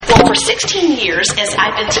Well, for 16 years, as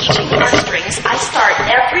I've been teaching heartstrings, I start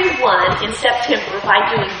every one in September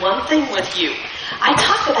by doing one thing with you. I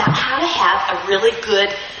talk about how to have a really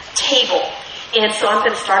good table. And so I'm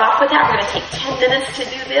going to start off with that. We're going to take 10 minutes to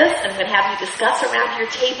do this. I'm going to have you discuss around your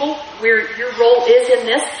table where your role is in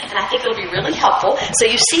this, and I think it'll be really helpful. So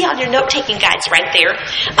you see on your note-taking guides right there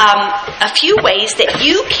a few ways that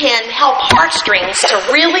you can help Heartstrings to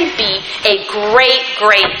really be a great,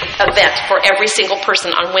 great event for every single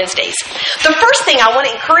person on Wednesdays. The first thing I want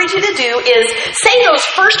to encourage you to do is say those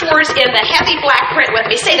first words in the heavy black print with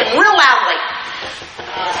me. Say them real loudly.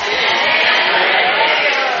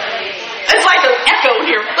 It's like an echo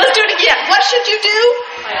here. Let's do it again. What should you do?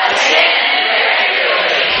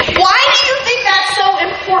 Why do you think that's so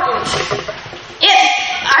important?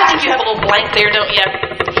 I think you have a little blank there, don't you?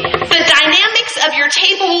 The dynamics of your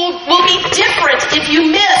table will be different if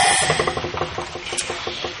you miss.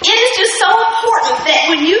 It is just so important that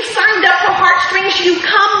when you've signed up for Heartstrings, you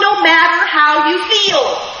come no matter how you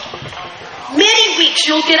feel. Many weeks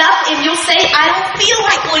you'll get up and you'll say, I don't feel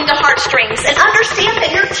like going to Heartstrings, and understand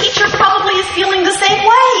that your teacher probably is feeling the same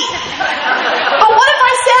way. But what if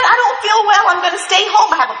I said, I don't feel well, I'm going to stay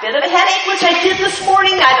home, I have a bit of a headache, which I did this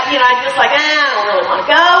morning, I'm just like, I don't really want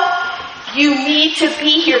to go. You need to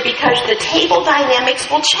be here because the table dynamics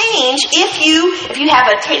will change if you have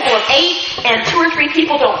a table of 8 and 2 or 3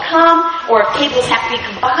 people don't come, or if tables have to be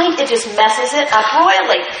combined, it just messes it up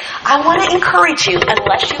royally. I want to encourage you,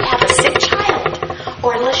 unless you have a sick child,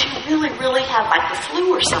 or unless you really, really have like the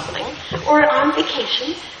flu or something, or on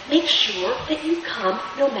vacation, make sure that you come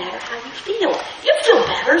no matter how you feel. You'll feel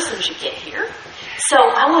better as soon as you get here. So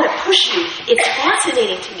I want to push you. It's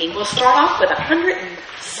fascinating to me. We'll start off with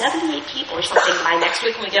 178 people or something by next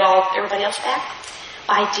week when we get everybody else back.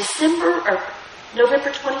 By December or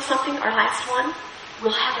November 20-something, our last one,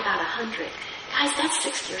 we'll have about 100. Guys, that's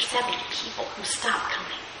 60 or 70 people who stop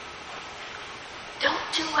coming. Don't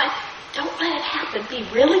do it. Don't let it happen. Be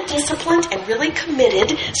really disciplined and really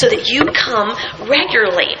committed so that you come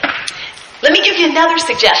regularly. Let me give you another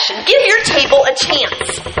suggestion. Give your table a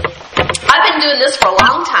chance. I've been doing this for a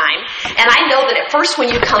long time, and I know that at first when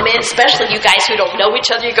you come in, especially you guys who don't know each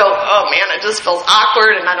other, you go, oh man, it just feels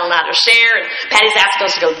awkward, and I don't know how to share, and Patty's asking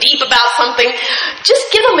us to go deep about something. Just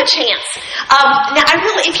give them a chance. Now,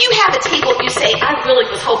 if you have a table, you say, I really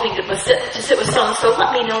was hoping to sit with so-and-so,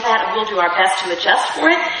 let me know that, and we'll do our best to adjust for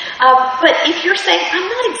it. But if you're saying, I'm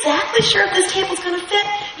not exactly sure if this table's going to fit,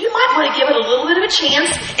 you might want to give it a little bit of a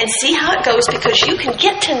chance and see how it goes, because you can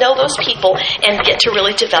get to know those people and get to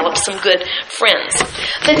really develop some good friends.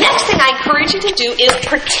 The next thing I encourage you to do is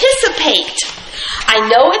participate. I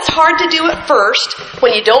know it's hard to do at first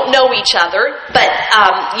when you don't know each other, but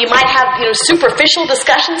you might have superficial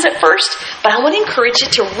discussions at first, but I want to encourage you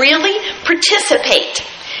to really participate.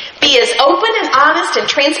 Be as open and honest and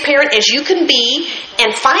transparent as you can be,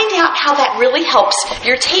 and find out how that really helps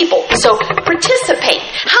your table. So participate.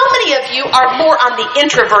 How many of you are more on the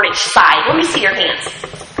introverted side? Let me see your hands.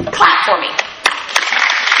 Clap for me.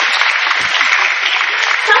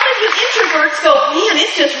 Some of you introverts go, man,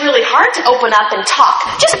 it's just really hard to open up and talk.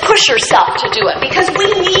 Just push yourself to do it, because we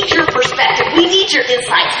need your perspective. We need your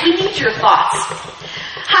insights. We need your thoughts.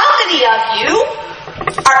 How many of you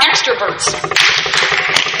are extroverts?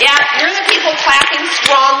 Yeah, you're the people clapping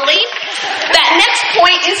strongly. That next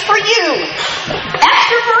point is for you.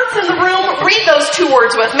 Extroverts in the room, read those 2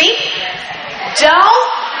 words with me. Don't.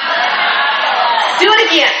 Do it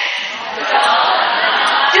again.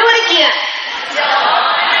 Do it again.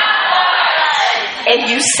 And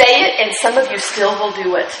you say it, and some of you still will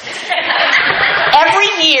do it. Every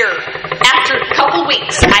year, after a couple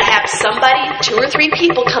weeks, I have somebody, 2 or 3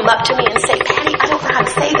 people come up to me and say, Patty, I don't know how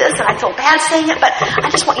to say this, and I feel bad saying it, but I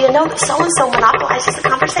just want you to know that so-and-so monopolizes the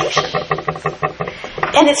conversation.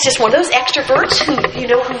 And it's just one of those extroverts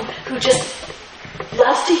who just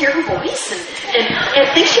loves to hear her voice and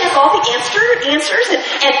thinks she has all the answers.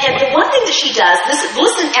 And the one thing that she does,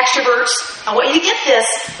 listen, extroverts, I want you to get this.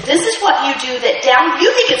 This is what you do that down, you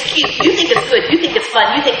think it's cute, you think it's good, you think it's fun,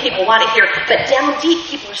 you think people want to hear, but down deep,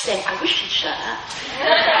 people are saying, I wish she'd shut up.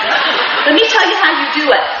 Let me tell you how you do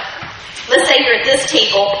it. Let's say you're at this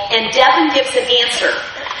table and Devin gives an answer.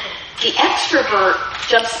 The extrovert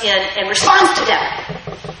jumps in and responds to Devin.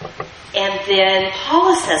 And then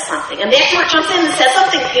Paula says something, and the extrovert jumps in and says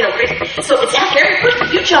something, so it's after every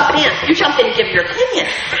person, you jump in and give your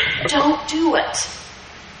opinion. Don't do it.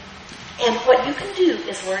 And what you can do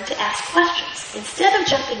is learn to ask questions. Instead of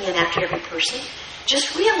jumping in after every person,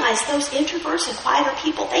 just realize those introverts and quieter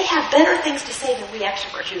people, they have better things to say than we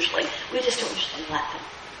extroverts usually. We just don't usually let them.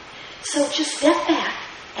 So just step back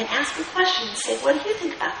and ask a question and say, what do you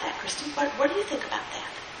think about that, Kristen? What do you think about that?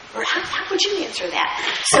 Or how would you answer that?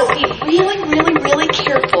 So be really, really, really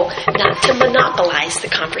careful not to monopolize the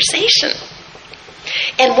conversation.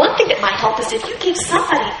 And one thing that might help is if you give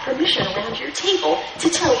somebody permission around your table to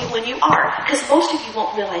tell you when you are, because most of you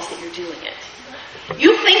won't realize that you're doing it.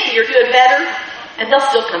 You think that you're doing better, and they'll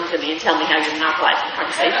still come to me and tell me how you're monopolizing the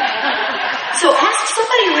conversation. So ask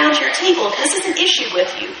somebody around your table, if this is an issue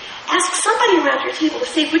with you, ask somebody around your table to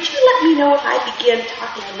say, would you let me know if I begin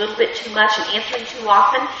talking a little bit too much and answering too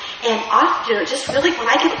often? And just really, when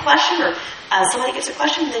I get a question or somebody gets a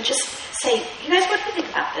question, then just say, you guys, what do you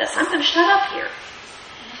think about this? I'm going to shut up here.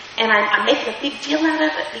 And I'm making a big deal out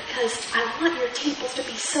of it because I want your tables to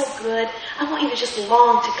be so good. I want you to just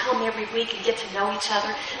long to come every week and get to know each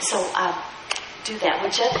other. So do that,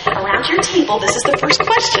 would you? Around your table, this is the first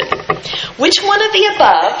question. Which one of the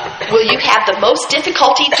above will you have the most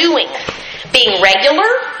difficulty doing? Being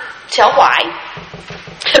regular? Tell why.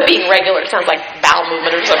 Being regular sounds like bowel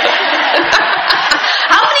movement or something.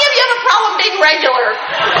 How many of you have a problem being regular?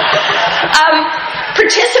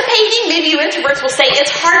 Participating, maybe you introverts will say,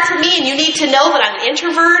 it's hard for me and you need to know that I'm an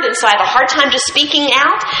introvert and so I have a hard time just speaking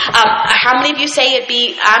out. How many of you say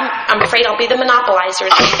I'm afraid I'll be the monopolizer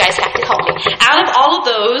and so you guys have to help me? Out of all of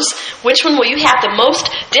those, which one will you have the most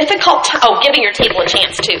difficult time? Oh, giving your table a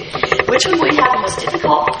chance too. Which one will you have the most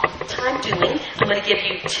difficult time doing? I'm going to give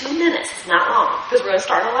you 2 minutes. It's not long because we're going to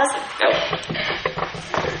start our lesson. Go.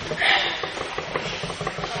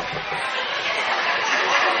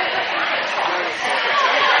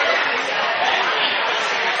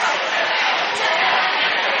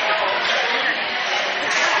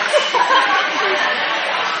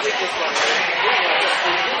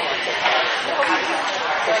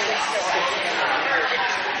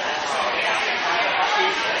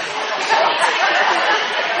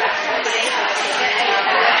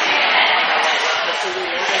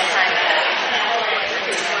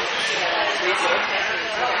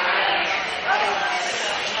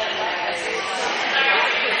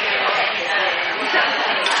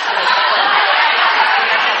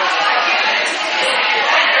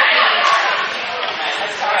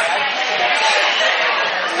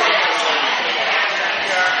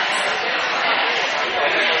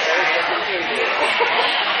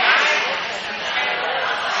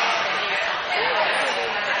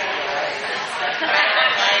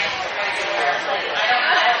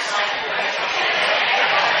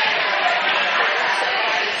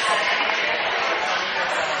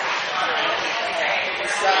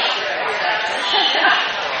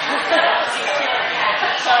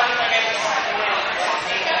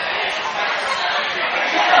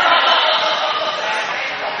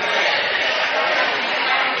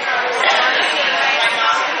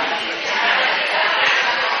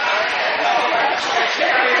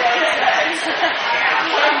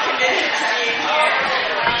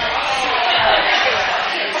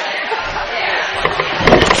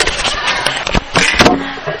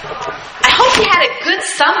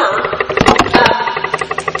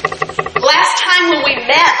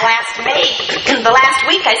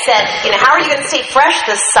 I said, how are you going to stay fresh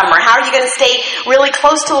this summer? How are you going to stay really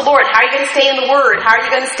close to the Lord? How are you going to stay in the Word? How are you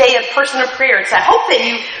going to stay a person of prayer? So I hope that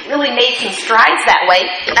you really made some strides that way.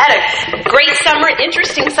 I had a great summer,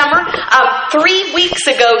 interesting summer. 3 weeks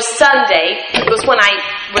ago Sunday was when I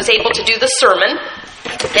was able to do the sermon.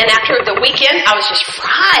 And after the weekend, I was just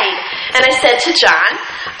fried. And I said to John,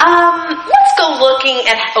 let's go looking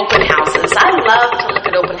at open houses. I love to look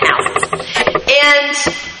at open houses. And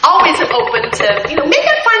always am open to, maybe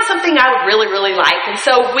I'd find something I would really, really like. And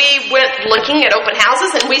so we went looking at open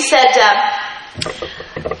houses and we said,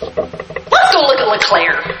 let's go look at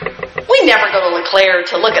LeClaire. We never go to LeClaire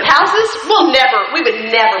to look at houses. We would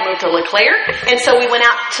never move to LeClaire. And so we went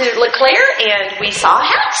out to LeClaire and we saw a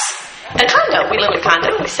house, a condo. We live in a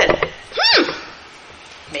condo. We said,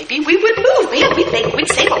 maybe we would move. Man, we'd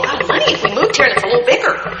save a lot of money if we moved here and it's a little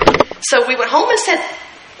bigger. So we went home and said,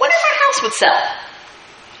 what if our house would sell?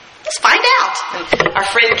 Let's find out. And our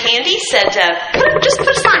friend Candy said, just put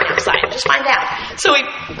a sign outside. Just find out. So we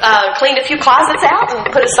cleaned a few closets out and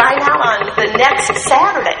put a sign out on the next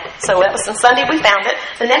Saturday. So that was on Sunday we found it.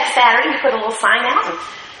 The next Saturday we put a little sign out and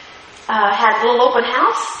had a little open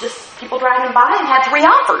house, just people driving by, and had 3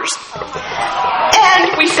 offers.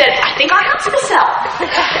 And we said, I think our house will sell.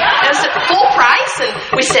 It was at full price, and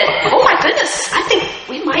we said, oh my goodness, I think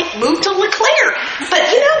we might move to LeClaire. But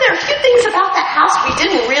there are a few things about that house we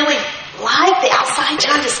didn't really like. The outside,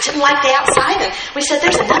 John just didn't like the outside. And we said,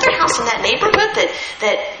 there's another house in that neighborhood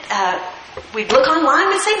that we'd look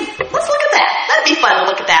online and say, let's look at that. That'd be fun to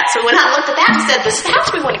look at that. So we went out and looked at that and said, this is the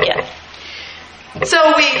house we want to get. So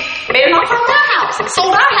we made an offer on that house and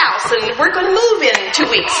sold our house, and we're going to move in 2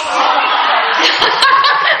 weeks.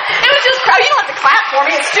 It was just, you don't have to clap for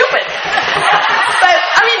me, it's stupid. But,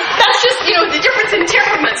 I mean, that's just, the difference in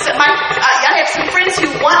temperaments. I have some friends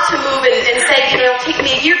who want to move and say, it'll take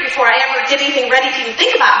me a year before I ever get anything ready to even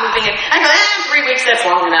think about moving. And I go, 3 weeks, that's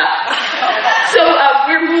long enough. So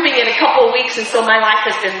we're moving in a couple of weeks, and so my life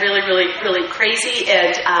has been really, really, really crazy,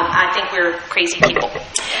 and I think we're crazy people.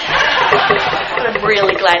 I'm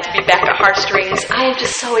really glad to be back at Heartstrings. I am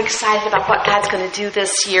just so excited about what God's going to do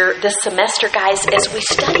this semester, guys, as we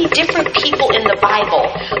study different people in the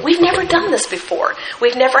Bible. We've never done this before.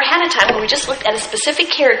 We've never had a time where we just looked at a specific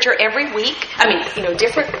character every week.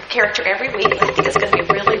 Different character every week. I think it's going to be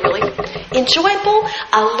really, really enjoyable,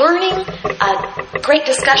 learning, great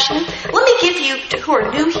discussion. Let me give you, who are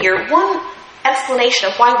new here, one explanation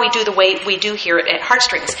of why we do the way we do here at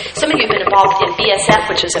Heartstrings. Some of you have been involved in BSF,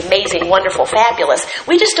 which is amazing, wonderful, fabulous.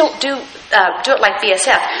 We just don't do it like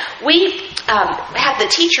BSF. We have the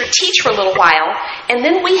teacher teach for a little while, and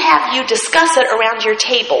then we have you discuss it around your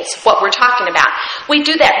tables, what we're talking about. We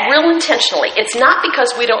do that real intentionally. It's not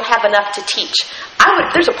because we don't have enough to teach.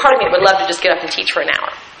 There's a part of me that would love to just get up and teach for an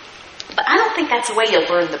hour. But I don't think that's the way you'll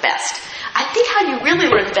learn the best. I think how you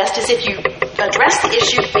really learn the best is if you address the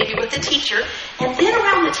issue, maybe with the teacher, and then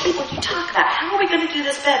around the table you talk about, how are we going to do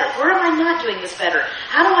this better? Where am I not doing this better?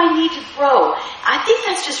 How do I need to grow? I think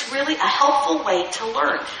that's just really a helpful way to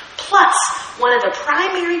learn. Plus, one of the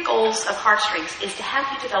primary goals of Heartstrings is to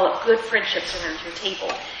have you develop good friendships around your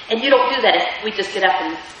table. And you don't do that if we just get up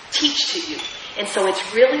and teach to you. And so it's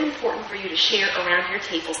really important for you to share around your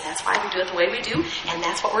tables. That's why we do it the way we do. And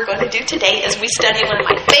that's what we're going to do today as we study one of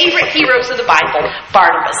my favorite heroes of the Bible,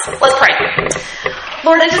 Barnabas. Let's pray.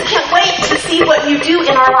 Lord, I just can't wait to see what you do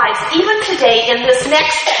in our lives, even today in this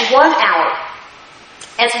next 1 hour,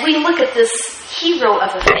 as we look at this hero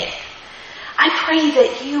of the faith. I pray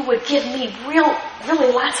that you would give me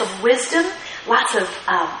really lots of wisdom, lots of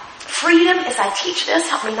freedom as I teach this.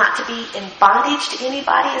 Help me not to be in bondage to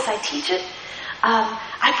anybody as I teach it.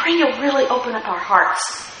 I pray you'll really open up our hearts,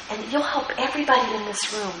 and you'll help everybody in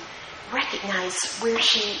this room recognize where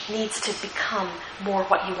she needs to become more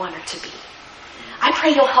what you want her to be. I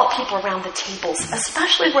pray you'll help people around the tables,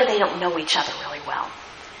 especially where they don't know each other really well.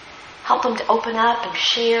 Help them to open up and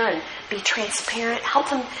share and be transparent. Help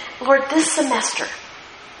them, Lord, this semester,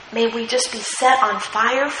 may we just be set on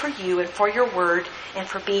fire for you and for your word and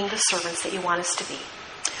for being the servants that you want us to be.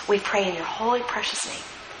 We pray in your holy, precious name.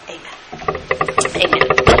 Amen. Amen.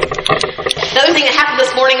 The other thing that happened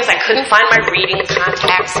this morning is I couldn't find my reading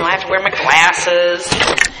contacts, so I have to wear my glasses.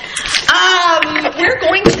 We're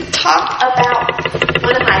going to talk about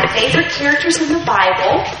one of my favorite characters in the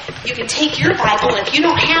Bible. You can take your Bible, and if you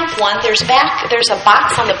don't have one, there's a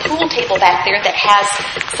box on the pool table back there that has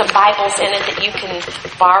some Bibles in it that you can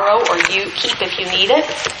borrow or you keep if you need it.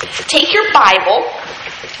 Take your Bible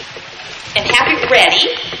and have it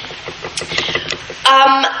ready.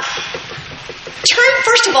 Turn,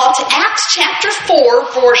 first of all, to Acts chapter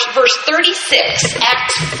 4, verse 36.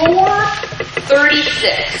 Acts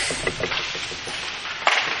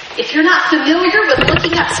 4:36. If you're not familiar with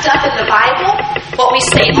looking up stuff in the Bible, what we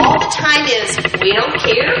say all the time is, we don't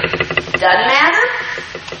care, doesn't matter.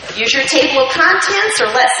 Use your table of contents or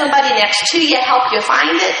let somebody next to you help you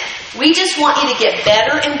find it. We just want you to get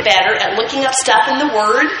better and better at looking up stuff in the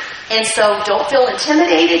Word. And so don't feel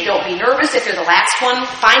intimidated. Don't be nervous if you're the last one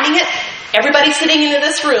finding it. Everybody sitting into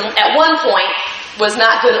this room at one point was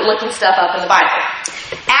not good at looking stuff up in the Bible.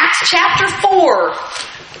 Acts chapter 4,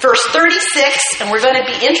 verse 36, and we're going to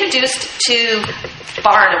be introduced to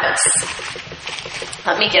Barnabas.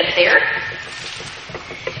 Let me get there.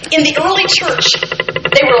 In the early church,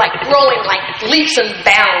 they were growing like leaps and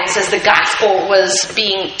bounds as the gospel was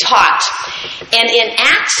being taught. And in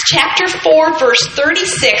Acts chapter 4, verse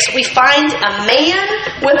 36, we find a man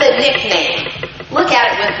with a nickname. Look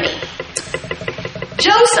at it with me.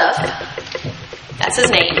 Joseph, that's his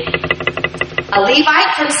name, a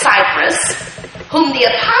Levite from Cyprus, whom the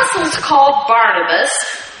apostles called Barnabas,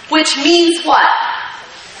 which means what?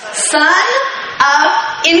 Son of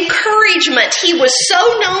encouragement. He was so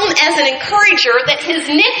known as an encourager that his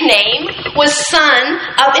nickname was Son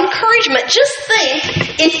of Encouragement. Just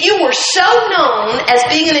think if you were so known as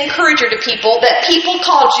being an encourager to people that people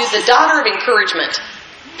called you the daughter of encouragement.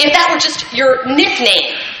 If that were just your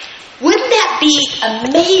nickname. Wouldn't that be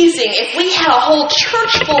amazing if we had a whole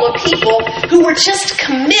church full of people who were just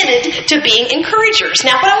committed to being encouragers?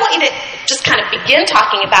 Now, what I want you to just kind of begin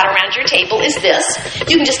talking about around your table is this.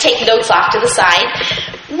 You can just take notes off to the side.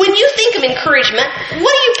 When you think of encouragement,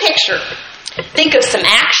 what do you picture? Think of some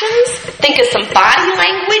actions, think of some body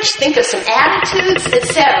language, think of some attitudes,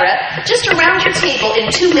 etc. Just around your table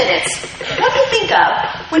in 2 minutes. What do you think of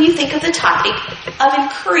when you think of the topic of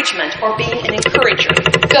encouragement or being an encourager?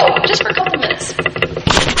 Go, just for a couple minutes.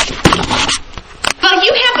 Well,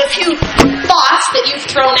 you have a few thoughts that you've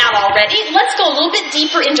thrown out already. Let's go a little bit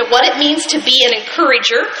deeper into what it means to be an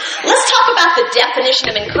encourager. Let's talk about the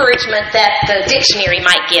definition of encouragement that the dictionary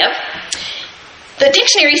might give. The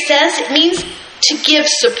dictionary says it means to give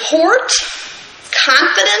support,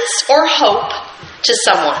 confidence, or hope to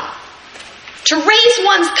someone. To raise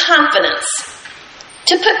one's confidence.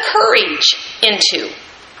 To put courage into.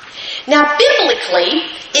 Now, biblically,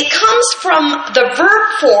 it comes from the verb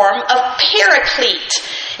form of paraclete.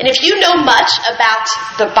 And if you know much about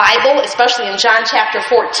the Bible, especially in John chapter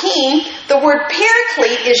 14, the word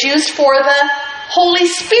paraclete is used for the Holy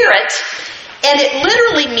Spirit. And it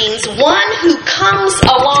literally means one who comes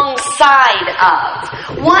alongside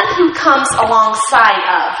of. One who comes alongside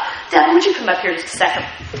of. Devin, would you come up here just a second?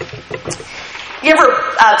 You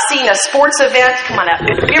ever seen a sports event? Come on up.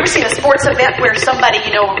 Have you ever seen a sports event where somebody,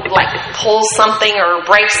 like pulls something or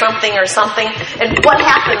breaks something or something? And what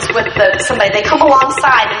happens with somebody? They come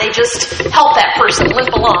alongside and they just help that person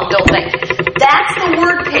limp along, don't they? That's the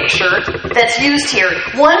word picture that's used here.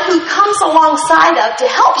 One who comes alongside of to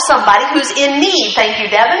help somebody who's in need. Thank you,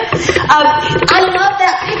 Devin. I love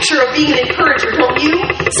that picture of being an encourager, don't you?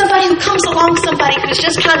 Somebody who comes along somebody who's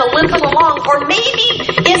just kind of limping along, or maybe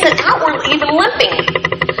isn't outwardly even limping.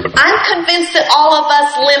 I'm convinced that all of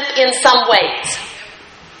us limp in some ways.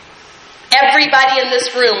 Everybody in this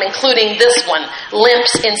room, including this one,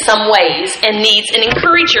 limps in some ways and needs an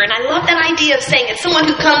encourager. And I love that idea of saying it's someone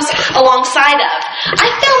who comes alongside of. I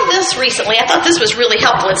found this recently. I thought this was really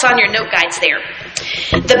helpful. It's on your note guides there.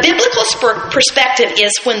 The biblical perspective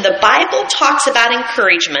is when the Bible talks about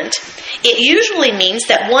encouragement, it usually means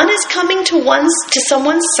that one is coming to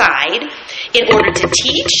someone's side in order to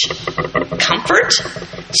teach, comfort,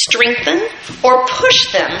 strengthen, or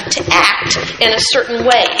push them to act in a certain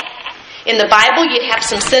way. In the Bible, you'd have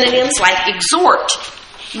some synonyms like exhort,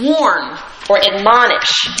 warn, or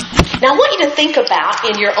admonish. Now, I want you to think about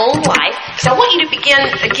in your own life, because I want you to begin,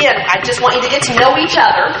 again, I just want you to get to know each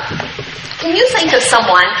other. Can you think of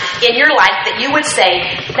someone in your life that you would say,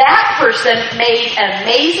 that person made an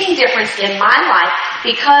amazing difference in my life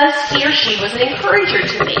because he or she was an encourager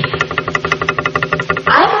to me?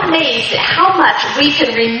 I'm amazed at how much we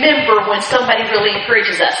can remember when somebody really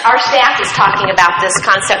encourages us. Our staff is talking about this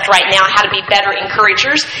concept right now, how to be better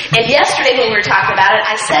encouragers. And yesterday when we were talking about it,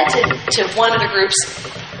 I said to one of the groups,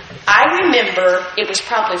 I remember it was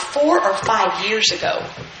probably 4 or 5 years ago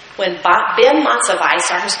when Ben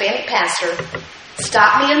Matzavice, our Hispanic pastor,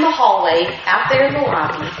 stopped me in the hallway out there in the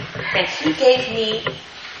lobby, and he gave me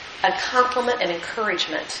a compliment and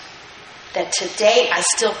encouragement that today I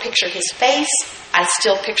still picture his face, I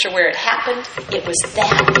still picture where it happened. It was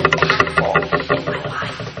that impactful in my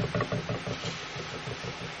life.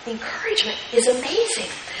 Encouragement is amazing.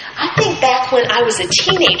 I think back when I was a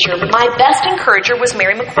teenager, my best encourager was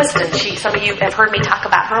Mary McQuiston. Some of you have heard me talk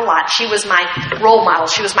about her a lot. She was my role model.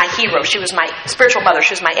 She was my hero. She was my spiritual mother.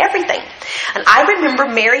 She was my everything. And I remember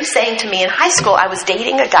Mary saying to me in high school, I was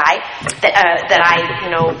dating a guy that I,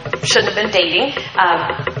 shouldn't have been dating.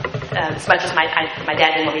 As much as my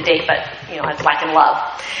dad didn't let me date, but, I was like in love.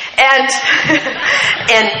 And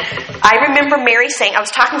I remember Mary saying, I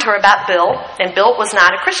was talking to her about Bill, and Bill was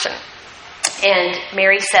not a Christian. And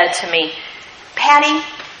Mary said to me, Patty,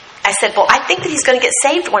 I said, well, I think that he's going to get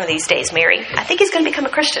saved one of these days, Mary. I think he's going to become a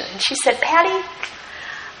Christian. And she said, Patty,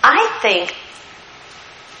 I think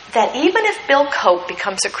that even if Bill Cope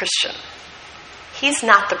becomes a Christian, he's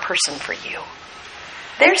not the person for you.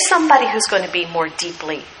 There's somebody who's going to be more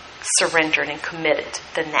deeply surrendered and committed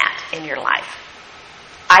than that in your life.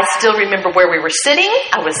 I still remember where we were sitting.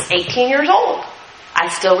 I was 18 years old. I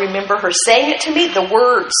still remember her saying it to me, the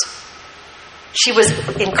words. She was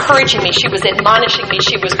encouraging me. She was admonishing me.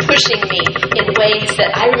 She was pushing me in ways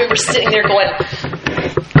that I remember sitting there going,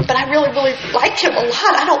 but I really, really like him a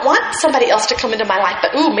lot. I don't want somebody else to come into my life.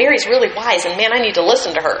 But, Mary's really wise, and man, I need to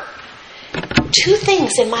listen to her. 2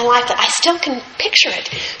 things in my life that I still can picture it.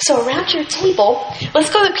 So around your table, let's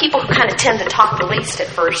go to people who kind of tend to talk the least at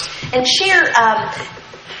first and share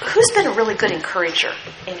who's been a really good encourager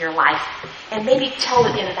in your life. And maybe tell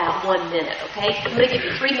it in about 1 minute, okay? I'm going to give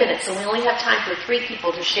you 3 minutes, and we only have time for 3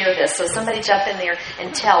 people to share this. So somebody jump in there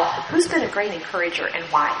and tell who's been a great encourager and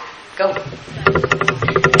why. Go.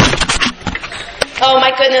 Oh,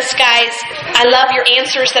 my goodness, guys. I love your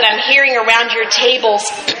answers that I'm hearing around your tables.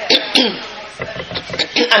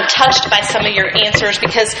 I'm touched by some of your answers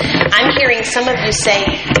because I'm hearing some of you say,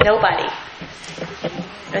 nobody.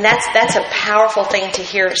 And that's a powerful thing to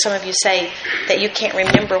hear some of you say that you can't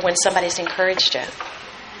remember when somebody's encouraged you.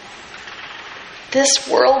 This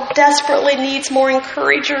world desperately needs more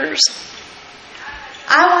encouragers.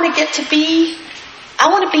 I want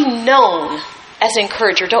to be known as an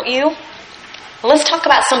encourager, don't you? Well, let's talk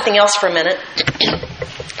about something else for a minute.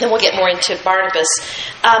 Then we'll get more into Barnabas.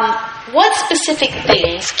 What specific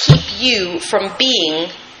things keep you from being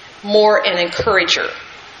more an encourager?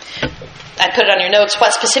 I put it on your notes.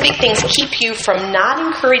 What specific things keep you from not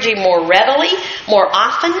encouraging more readily, more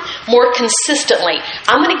often, more consistently?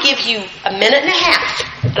 I'm going to give you a minute and a half,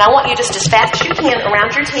 and I want you just as fast as you can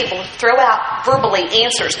around your table throw out verbally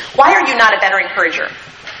answers. Why are you not a better encourager?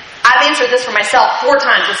 I've answered this for myself 4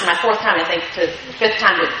 times. This is my 4th time, I think, to 5th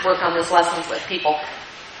time to work on this lessons with people.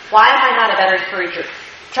 Why am I not a better encourager?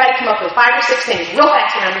 Try to come up with 5 or 6 things real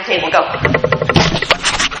fast around your table. Go.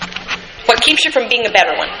 What keeps you from being a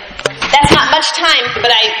better one? That's not much time,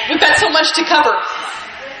 but we've got so much to cover.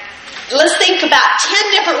 Let's think about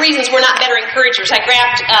 10 different reasons we're not better encouragers. I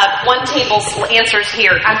grabbed one table's answers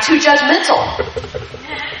here. I'm too judgmental.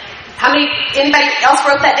 Anybody else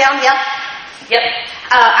wrote that down? Yep.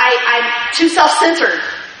 I'm too self-centered.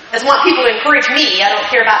 I just want people to encourage me. I don't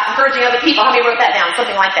care about encouraging other people. How many wrote that down?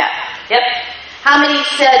 Something like that. Yep. How many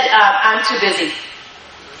said, I'm too busy?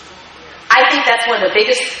 I think that's one of the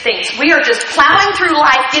biggest things. We are just plowing through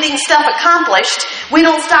life, getting stuff accomplished. We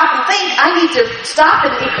don't stop and think, I need to stop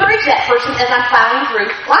and encourage that person as I'm plowing through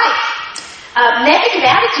life. Negative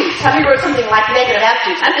attitudes. How many wrote something like negative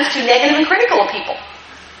attitudes? I'm just too negative and critical of people.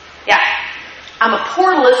 Yeah. I'm a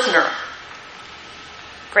poor listener.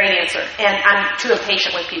 Great answer. And I'm too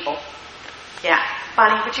impatient with people. Yeah.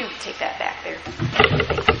 Bonnie, would you take that back there?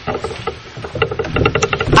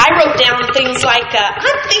 I wrote down things like,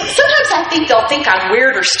 sometimes I think they'll think I'm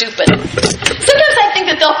weird or stupid. Sometimes I think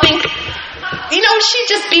that they'll think, she's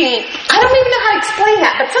just being, I don't even know how to explain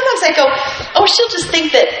that, but sometimes I go, she'll just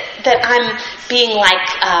think that I'm being like,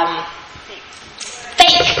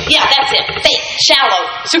 fake. Yeah, that's it. Fake, shallow,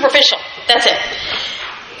 superficial. That's it.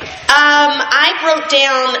 I wrote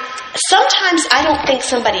down, sometimes I don't think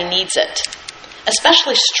somebody needs it,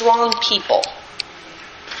 especially strong people.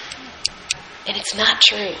 And it's not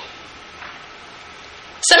true.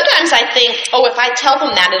 Sometimes I think, if I tell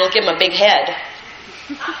them that, it'll give them a big head.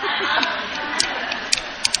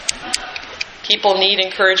 People need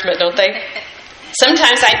encouragement, don't they?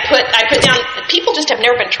 Sometimes I put down, people just have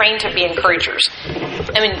never been trained to be encouragers.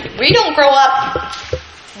 We don't grow up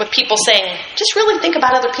with people saying, just really think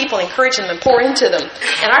about other people, encourage them, and pour into them.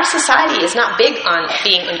 And our society is not big on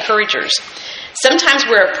being encouragers. Sometimes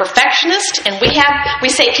we're a perfectionist, and we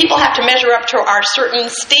say people have to measure up to our certain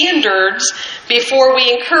standards before we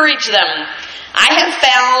encourage them. I have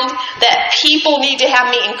found that people need to have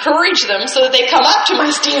me encourage them so that they come up to my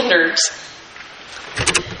standards.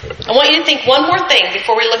 I want you to think one more thing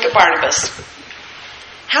before we look at Barnabas.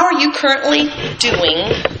 How are you currently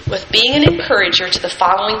doing with being an encourager to the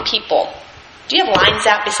following people? Do you have lines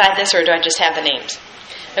out beside this, or do I just have the names?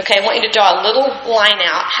 Okay, I want you to draw a little line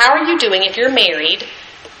out. How are you doing if you're married?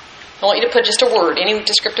 I want you to put just a word, any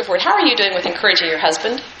descriptive word. How are you doing with encouraging your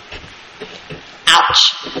husband? Ouch.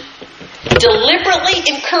 Deliberately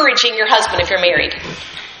encouraging your husband if you're married.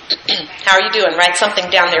 How are you doing? Write something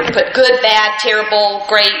down there. Put good, bad, terrible,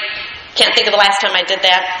 great. Can't think of the last time I did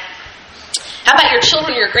that. How about your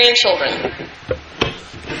children or your grandchildren?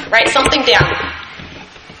 Write something down.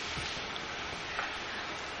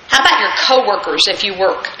 How about your coworkers if you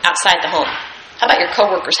work outside the home? How about your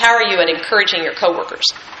coworkers? How are you at encouraging your coworkers?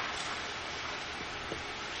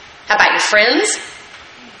 How about your friends?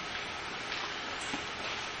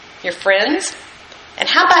 Your friends? And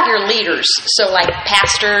how about your leaders? So like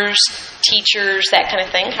pastors, teachers, that kind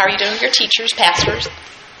of thing. How are you doing with your teachers, pastors,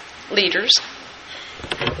 leaders?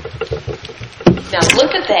 Now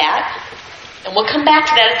look at that, and we'll come back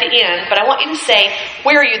to that at the end, but I want you to say,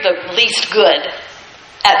 where are you the least good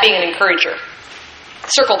at being an encourager?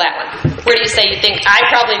 Circle that one. Where do you say you think,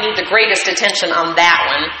 I probably need the greatest attention on that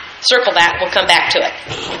one? Circle that, we'll come back to it.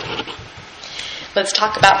 Let's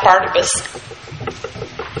talk about Barnabas.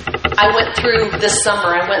 This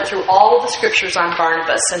summer, I went through all of the scriptures on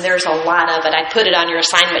Barnabas, and there's a lot of it. I put it on your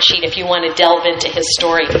assignment sheet if you want to delve into his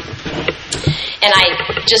story. And I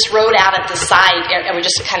just wrote out at the side, and we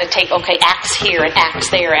just kind of take, Acts here and Acts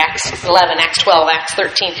there, Acts 11, Acts 12, Acts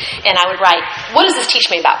 13. And I would write, what does this teach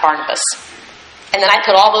me about Barnabas? And then I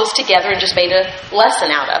put all those together and just made a lesson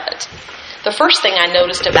out of it. The first thing I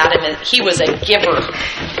noticed about him is he was a giver.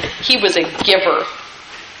 He was a giver.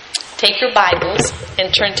 take your Bibles and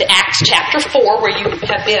turn to Acts chapter 4, where you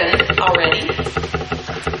have been already,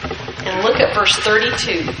 and look at verse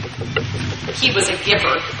 32. He was a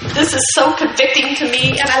giver. This is so convicting to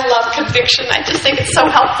me, and I love conviction. I just think it's so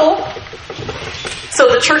helpful. So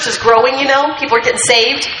the church is growing, People are getting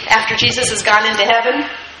saved after Jesus has gone into heaven.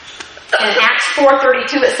 And in Acts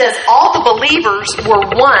 4:32, it says, all the believers were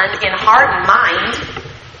one in heart and mind.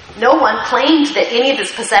 No one claimed that any of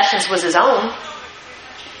his possessions was his own.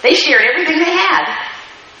 They shared everything they had.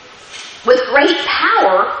 With great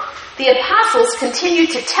power, the apostles continued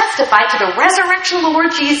to testify to the resurrection of the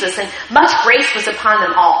Lord Jesus, and much grace was upon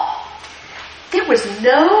them all. There was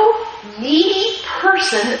no needy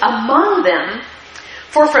person among them,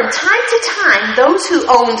 for from time to time, those who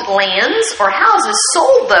owned lands or houses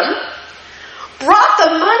sold them, brought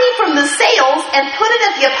the money from the sales, and put it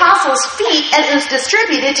at the apostles' feet, and it was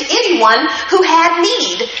distributed to anyone who had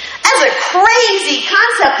need. That's a crazy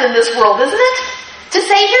concept in this world, isn't it? To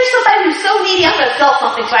say, here's somebody who's so needy, I'm going to sell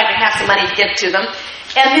something so I can have some money to give to them.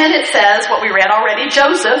 And then it says, what we read already,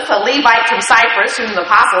 Joseph, a Levite from Cyprus, whom the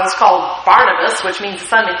apostles called Barnabas, which means the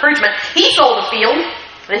son of encouragement, he sold a field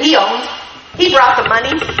that he owned. He brought the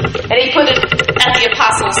money, and he put it at the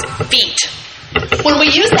apostles' feet. When we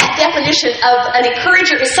use that definition of an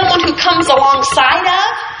encourager as someone who comes alongside of,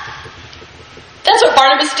 that's what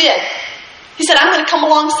Barnabas did. He said, I'm going to come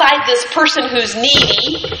alongside this person who's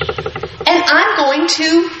needy, and I'm going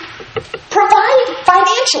to provide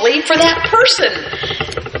financially for that person.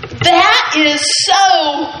 That is so,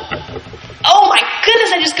 oh my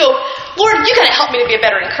goodness, I just go, Lord, you got to help me to be a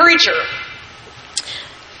better encourager.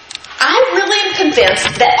 I really am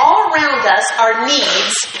convinced that all around us are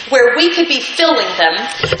needs where we could be filling them,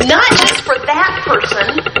 not just for that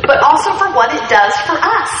person, but also for what it does for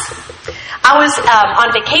us. I was on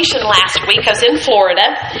vacation last week. I was in Florida,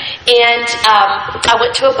 and I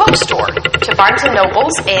went to a bookstore, to Barnes &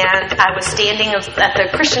 Noble's, and I was standing at the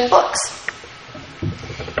Christian books,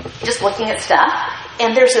 just looking at stuff,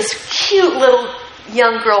 and there's this cute little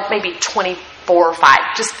young girl, maybe 24 or 5,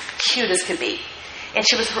 just cute as could be. And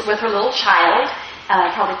she was with her little child,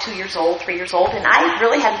 probably 2 years old, 3 years old, and I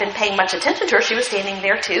really hadn't been paying much attention to her. She was standing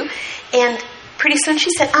there too. And pretty soon she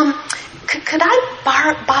said, could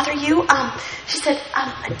I bother you? She said,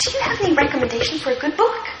 do you have any recommendation for a good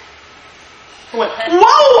book? I went,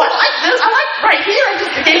 whoa, I like this. I like right here.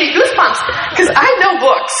 It gave me goosebumps because I know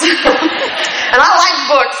books. And I like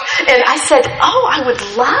books. And I said, I would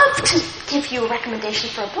love to give you a recommendation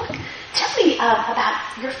for a book. Tell me about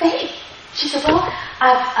your faith. She said, well,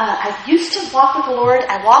 I used to walk with the Lord.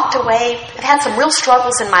 I walked away. I've had some real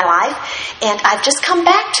struggles in my life, and I've just come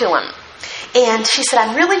back to Him. And she said,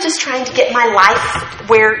 I'm really just trying to get my life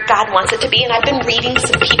where God wants it to be. And I've been reading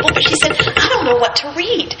some people, but she said, I don't know what to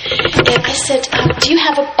read. And I said, do you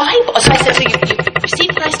have a Bible? So I said, so you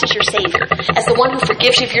receive Christ as your Savior, as the one who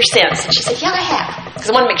forgives you of your sins. And she said, yeah, I have. Because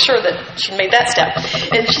I want to make sure that she made that step.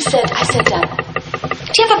 And I said,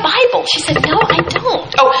 do you have a Bible? She said, no, I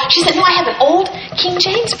don't. She said, no, I have an old King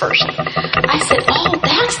James Version. I said,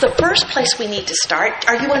 that's the first place we need to start.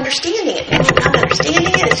 Are you understanding it? No, I'm not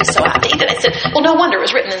understanding it. It's just so outdated. I said, well, no wonder. It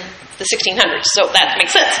was written in the 1600s, so that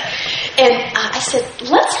makes sense. And I said,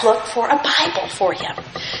 let's look for a Bible for you.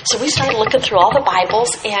 So we started looking through all the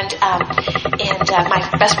Bibles, and my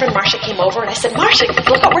best friend Marcia came over, and I said, Marcia,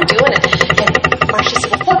 look what we're doing. And Marcia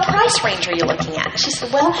said, well, what price range are you looking at? And she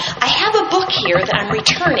said, well, I have a book here that I'm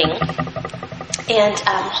returning, and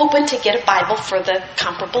I'm hoping to get a Bible for the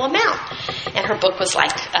comparable amount. And her book was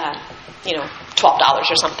like, $12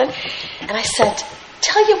 or something. And I said,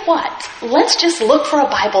 tell you what, let's just look for a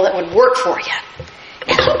Bible that would work for you,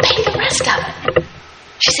 and I'll pay the rest of it.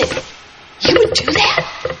 She said, you would do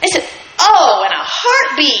that? I said, in a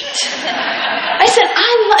heartbeat. I said,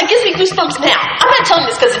 it gives me goosebumps now. I'm not telling you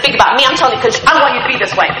this because it's big about me. I'm telling you because I want you to be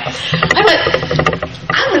this way. I went,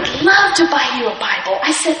 I would love to buy you a Bible.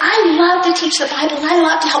 I said, I love to teach the Bible, and I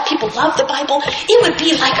love to help people love the Bible. It would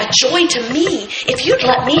be like a joy to me if you'd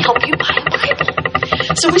let me help you buy a Bible.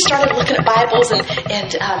 So we started looking at Bibles and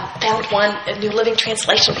found one, a New Living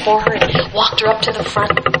Translation for her, and walked her up to the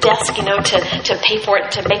front desk, to pay for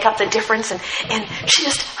it, to make up the difference. And she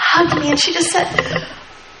just hugged me, and she just said,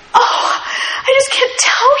 I just can't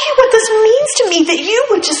tell you what this means to me, that you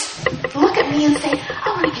would just look at me and say,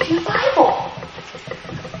 I want to give you a Bible.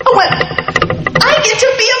 I went, I get to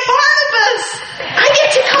be a Barnabas. I get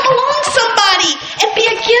to come along somebody and be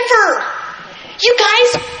a giver. You guys,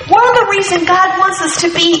 one of the reasons God wants us to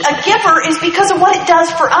be a giver is because of what it does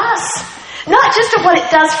for us. Not just of what it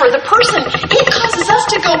does for the person. It causes us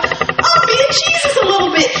to go, be a Jesus a little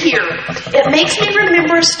bit. fit here. It makes me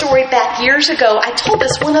remember a story back years ago. I told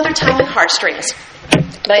this one other time in Heartstrings,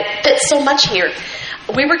 but it fits so much here.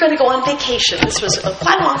 We were going to go on vacation. This was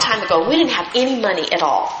quite a long time ago. We didn't have any money at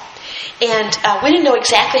all. And we didn't know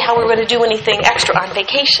exactly how we were going to do anything extra on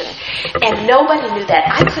vacation. And nobody knew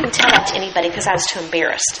that. I couldn't tell that to anybody because I was too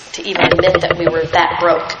embarrassed to even admit that we were that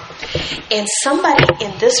broke. And somebody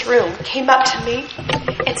in this room came up to me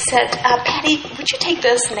and said, Patty, would you take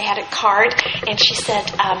this? And they had a card. And she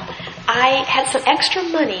said, I had some extra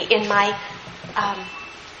money in my...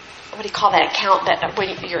 what do you call that account?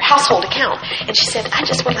 Your household account. And she said, I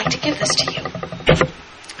just would like to give this to you.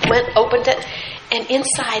 Opened it, and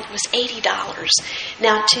inside was $80.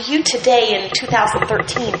 Now, to you today in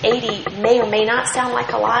 2013, 80 may or may not sound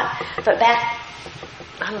like a lot, but back,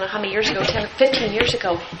 I don't know how many years ago, 10 or 15 years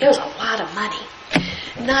ago, it was a lot of money.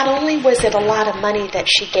 Not only was it a lot of money that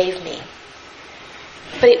she gave me,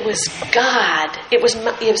 but it was God. It was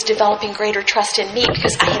developing greater trust in me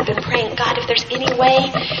because I had been praying, God, if there's any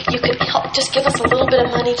way you could help, just give us a little bit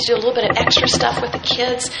of money to do a little bit of extra stuff with the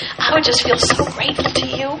kids, I would just feel so grateful to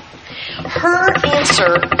you. Her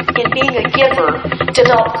answer in being a giver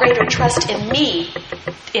developed greater trust in me,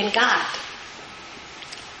 in God.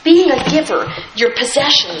 Being a giver, your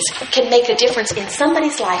possessions can make a difference in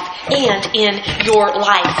somebody's life and in your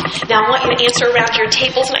life. Now, I want you to answer around your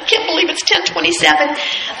tables, and I can't believe it's 10:27.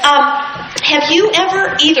 Have you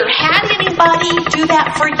ever either had anybody do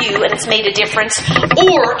that for you and it's made a difference,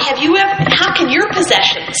 or have you ever? How can your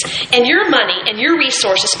possessions and your money and your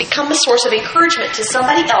resources become a source of encouragement to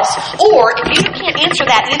somebody else? Or if you can't answer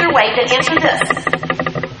that either way, then answer this: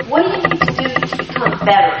 what do you need to do to become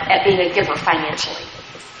better at being a giver financially?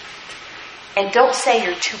 And don't say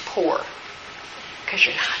you're too poor, because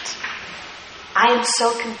you're not. I am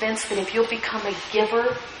so convinced that if you'll become a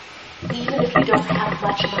giver, even if you don't have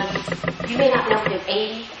much money, you may not be able to give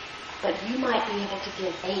 80, but you might be able to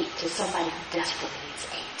give 8 to somebody who desperately needs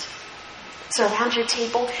 8. So around your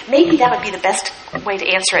table, maybe that would be the best way to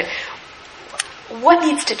answer it. What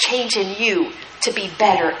needs to change in you to be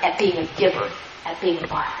better at being a giver, at being a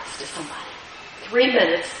Barnabas to somebody? 3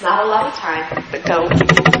 minutes, not a lot of time, but go.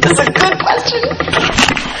 This is a good question.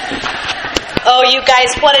 Oh, you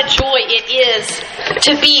guys, what a joy it is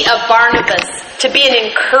to be a Barnabas, to be an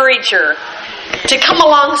encourager, to come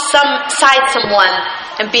alongside someone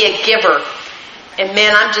and be a giver. And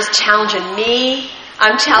man, I'm just challenging me,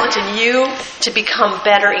 I'm challenging you to become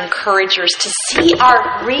better encouragers, to see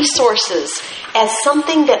our resources as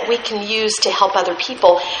something that we can use to help other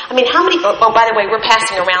people. I mean, how many... Oh, by the way, we're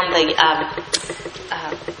passing around the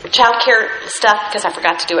child care stuff because I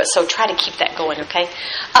forgot to do it, so try to keep that going, okay?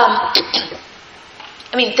 I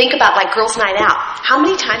mean, think about like Girls' Night Out. How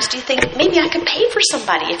many times do you think, maybe I could pay for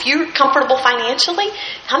somebody? If you're comfortable financially,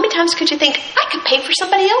 how many times could you think, I could pay for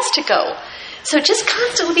somebody else to go? So just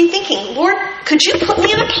constantly be thinking, Lord, could you put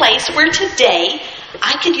me in a place where today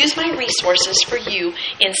I could use my resources for you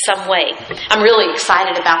in some way? I'm really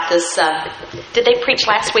excited about this. Did they preach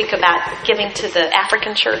last week about giving to the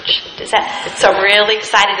African church? So I'm really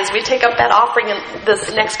excited as we take up that offering in this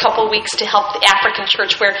next couple of weeks to help the African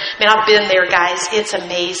church where, man, I've been there, guys. It's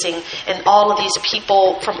amazing. And all of these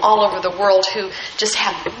people from all over the world who just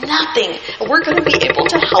have nothing. We're going to be able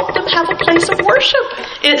to help them have a place of worship.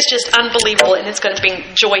 It is just unbelievable, and it's going to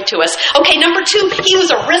bring joy to us. Okay, number 2, he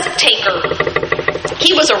was a risk taker.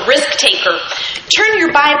 He was a risk taker. Turn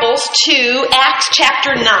your Bibles to Acts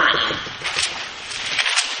chapter 9.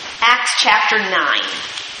 Acts chapter 9.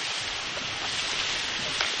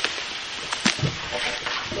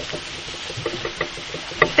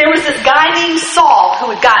 There was this guy named Saul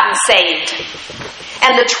who had gotten saved.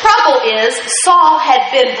 And the trouble is, Saul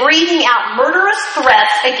had been breathing out murderous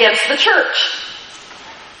threats against the church.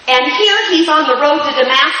 And here he's on the road to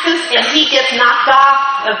Damascus, and he gets knocked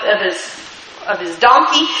off of his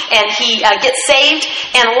donkey, and he gets saved,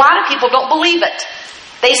 and a lot of people don't believe it.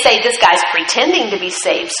 They say this guy's pretending to be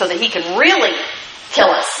saved so that he can really kill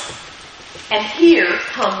us. And here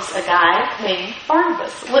comes a guy named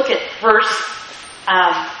Barnabas. Look at verse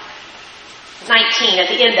 19 at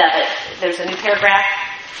the end of it. There's a new paragraph.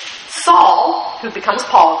 Saul, who becomes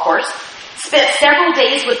Paul, of course, spent several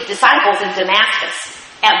days with the disciples in Damascus.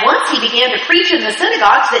 At once he began to preach in the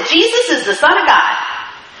synagogues that Jesus is the Son of God.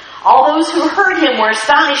 All those who heard him were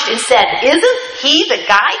astonished and said, "Isn't he the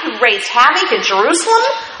guy who raised havoc in Jerusalem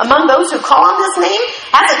among those who call on his name?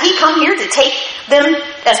 Hasn't he come here to take them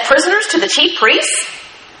as prisoners to the chief priests?"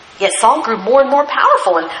 Yet Saul grew more and more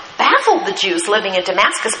powerful and baffled the Jews living in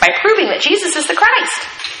Damascus by proving that Jesus is the Christ.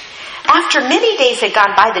 After many days had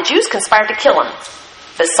gone by, the Jews conspired to kill him.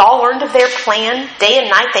 But Saul learned of their plan. Day and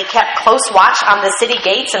night they kept close watch on the city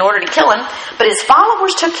gates in order to kill him. But his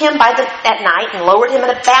followers took him at night and lowered him in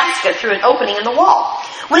a basket through an opening in the wall.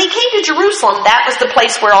 When he came to Jerusalem, that was the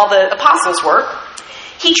place where all the apostles were,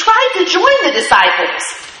 he tried to join the disciples.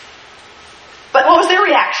 But what was their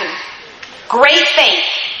reaction? Great faith.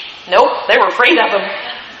 Nope, they were afraid of him,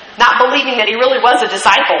 not believing that he really was a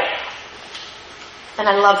disciple. And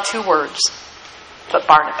I love two words, but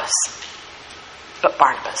Barnabas. But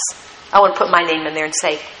Barnabas. I want to put my name in there and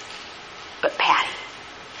say, but Patty.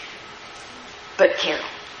 But Carol.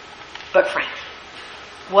 But Frank.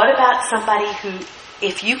 What about somebody who,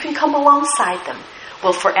 if you can come alongside them,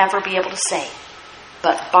 will forever be able to say,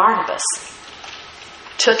 but Barnabas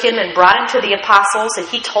took him and brought him to the apostles, and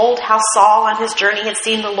he told how Saul on his journey had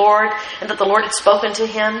seen the Lord, and that the Lord had spoken to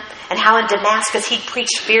him, and how in Damascus he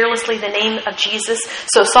preached fearlessly the name of Jesus.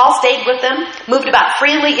 So Saul stayed with them, moved about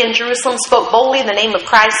freely in Jerusalem, spoke boldly in the name of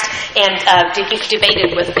Christ, and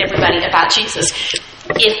debated with everybody about Jesus.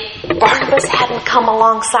 If Barnabas hadn't come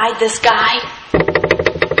alongside this guy,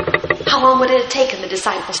 how long would it have taken the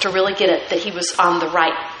disciples to really get it that he was on the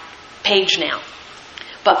right page now?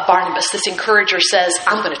 But Barnabas, this encourager, says,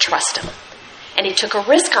 I'm going to trust him. And he took a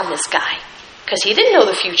risk on this guy because he didn't know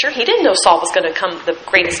the future. He didn't know Saul was going to become the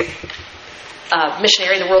greatest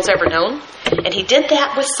missionary the world's ever known. And he did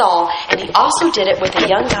that with Saul, and he also did it with a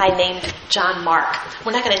young guy named John Mark.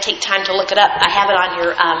 We're not going to take time to look it up. I have it on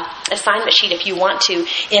your assignment sheet if you want to.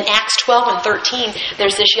 In Acts 12 and 13,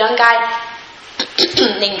 there's this young guy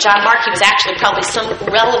named John Mark. He was actually probably some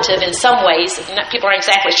relative in some ways. People aren't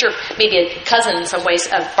exactly sure. Maybe a cousin in some ways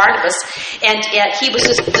of Barnabas. And he was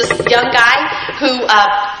this young guy who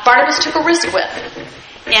Barnabas took a risk with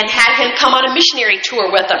and had him come on a missionary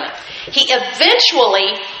tour with him. He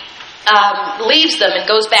eventually leaves them and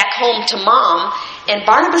goes back home to mom, and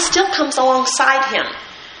Barnabas still comes alongside him.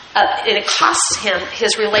 And it costs him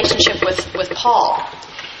his relationship with Paul.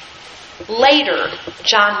 Later,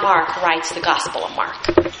 John Mark writes the Gospel of Mark.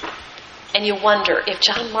 And you wonder,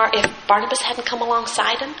 if Barnabas hadn't come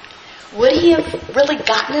alongside him, would he have really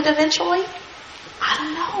gotten it eventually? I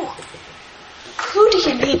don't know. Who do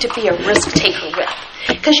you need to be a risk taker with?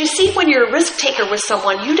 Because you see, when you're a risk taker with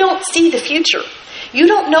someone, you don't see the future. You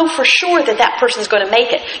don't know for sure that that person's going to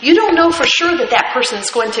make it. You don't know for sure that that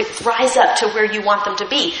person's going to rise up to where you want them to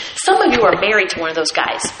be. Some of you are married to one of those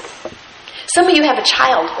guys. Some of you have a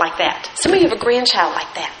child like that. Some of you have a grandchild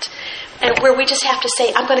like that. And where we just have to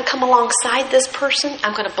say, I'm going to come alongside this person.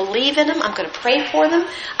 I'm going to believe in them. I'm going to pray for them.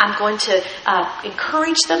 I'm going to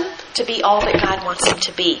encourage them to be all that God wants them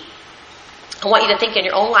to be. I want you to think in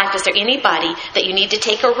your own life, is there anybody that you need to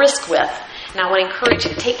take a risk with? And I want to encourage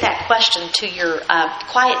you to take that question to your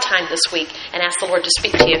quiet time this week and ask the Lord to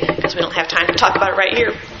speak to you, because we don't have time to talk about it right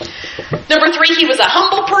here. Number 3, he was a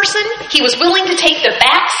humble person. He was willing to take the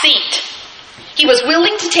back seat. He was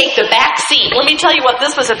willing to take the back seat. Let me tell you what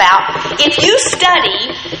this was about. If you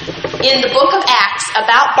study in the book of Acts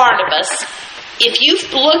about Barnabas, if you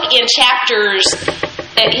look in chapters,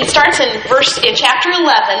 he starts in chapter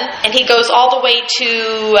 11, and he goes all the way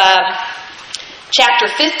to chapter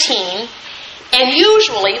 15. And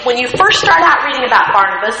usually, when you first start out reading about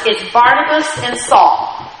Barnabas, it's Barnabas and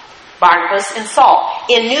Saul. Barnabas and Saul.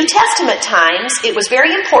 In New Testament times, it was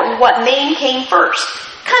very important what name came first.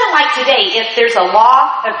 Kind of like today, if there's a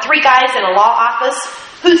law, 3 guys in a law office,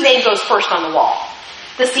 whose name goes first on the wall?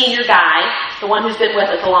 The senior guy, the one who's been with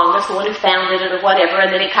it the longest, the one who founded it or whatever,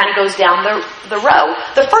 and then it kind of goes down the row.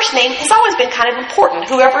 The first name has always been kind of important.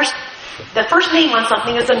 The first name on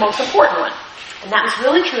something is the most important one. And that was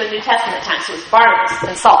really true in New Testament times. So it was Barnabas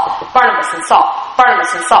and Saul, Barnabas and Saul,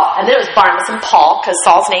 Barnabas and Saul. And then it was Barnabas and Paul, because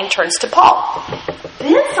Saul's name turns to Paul.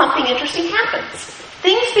 Then something interesting happens.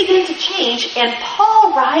 Things begin to change, and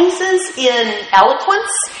Paul rises in eloquence.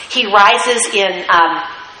 He rises in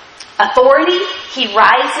authority. He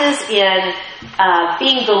rises in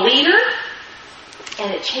being the leader, and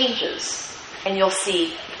it changes. And you'll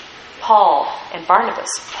see Paul and Barnabas,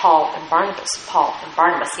 Paul and Barnabas, Paul and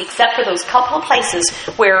Barnabas, except for those couple of places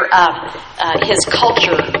where his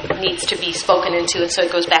culture needs to be spoken into, and so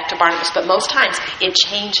it goes back to Barnabas. But most times it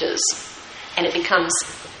changes, and it becomes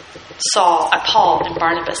Paul and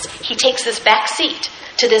Barnabas. He takes this back seat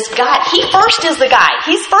to this guy. He first is the guy.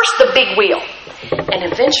 He's first the big wheel.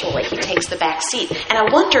 And eventually he takes the back seat. And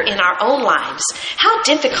I wonder in our own lives, how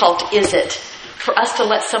difficult is it for us to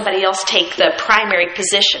let somebody else take the primary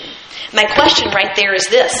position? My question right there is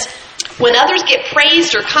this. When others get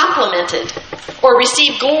praised or complimented or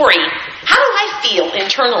receive glory, how do I feel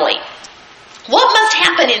internally? What must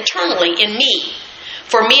happen internally in me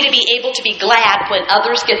for me to be able to be glad when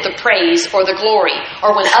others get the praise or the glory,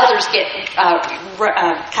 or when others get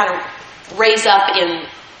kind of raise up in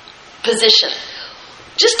position?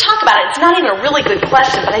 Just talk about it. It's not even a really good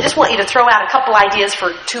question, but I just want you to throw out a couple ideas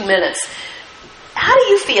for 2 minutes. How do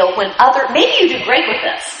you feel when maybe you do great with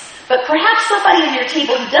this, but perhaps somebody in your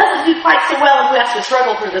table who doesn't do quite so well and who has to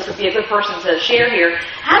struggle through this would be a good person to share here.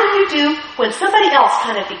 How do you do when somebody else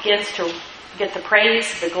kind of begins to get the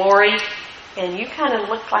praise, the glory, and you kind of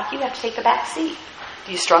look like you have to take the back seat?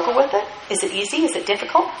 Do you struggle with it? Is it easy? Is it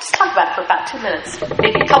difficult? Just talk about it for about 2 minutes.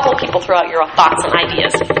 Maybe a couple of people throw out your thoughts and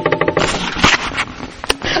ideas.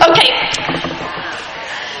 Okay.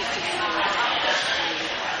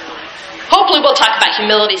 Hopefully we'll talk about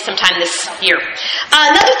humility sometime this year.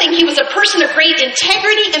 Another thing, he was a person of great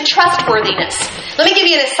integrity and trustworthiness. Let me give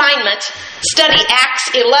you an assignment. Study Acts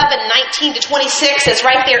 11:19 to 26. It's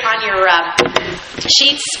right there on your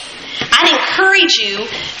sheets. I'd encourage you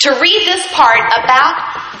to read this part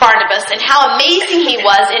about Barnabas and how amazing he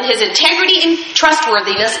was in his integrity and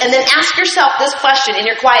trustworthiness, and then ask yourself this question in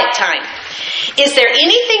your quiet time. Is there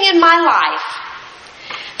anything in my life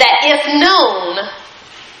that, if known,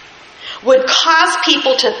 would cause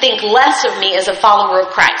people to think less of me as a follower of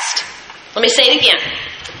Christ? Let me say it again.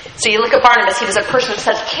 So you look at Barnabas, he was a person of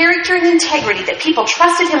such character and integrity that people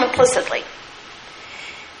trusted him implicitly.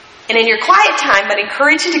 And in your quiet time, I'd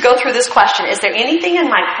encourage you to go through this question. Is there anything in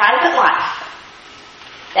my private life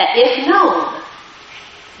that, if known,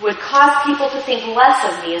 would cause people to think less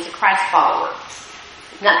of me as a Christ follower?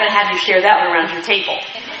 I'm not going to have you share that one around your table.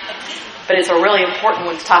 But it's a really important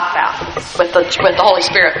one to talk about with the Holy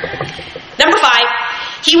Spirit. Number 5,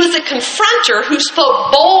 he was a confronter who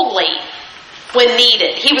spoke boldly when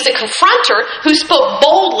needed. He was a confronter who spoke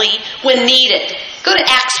boldly when needed. Go to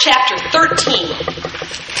Acts chapter 13.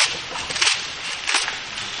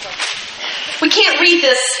 We can't read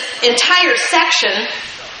this entire section,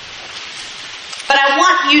 but I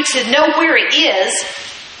want you to know where it is.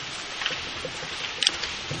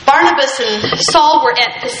 Barnabas and Saul were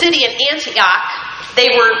at Pisidian Antioch. They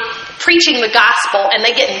were preaching the gospel, and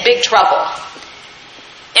they get in big trouble.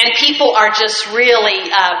 And people are just really,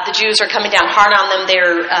 the Jews are coming down hard on them.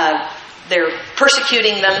 They're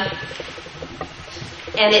persecuting them.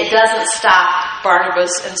 And it doesn't stop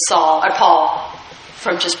Barnabas and Paul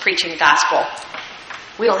from just preaching the gospel.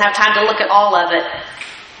 We don't have time to look at all of it,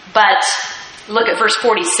 but look at verse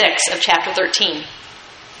 46 of chapter 13.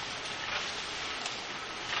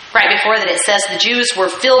 Right before that, it says the Jews were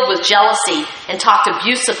filled with jealousy and talked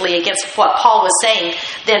abusively against what Paul was saying.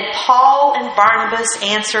 Then Paul and Barnabas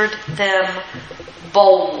answered them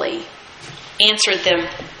boldly.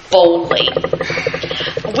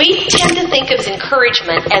 We tend to think of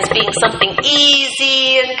encouragement as being something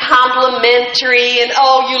easy and complimentary and,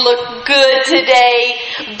 oh, you look good today.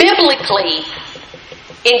 Biblically,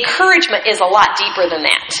 encouragement is a lot deeper than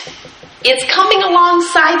that. It's coming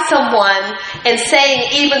alongside someone and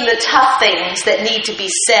saying even the tough things that need to be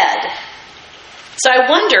said. So I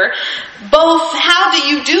wonder, both how do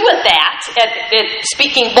you do with that, at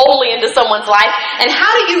speaking boldly into someone's life, and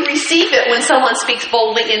how do you receive it when someone speaks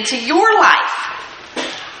boldly into your life?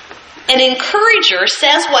 An encourager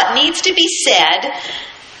says what needs to be said,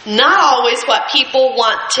 not always what people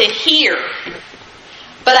want to hear.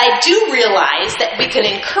 But I do realize that we can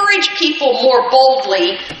encourage people more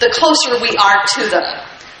boldly the closer we are to them.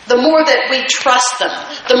 The more that we trust them.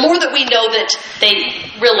 The more that we know that they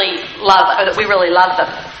really love, or that we really love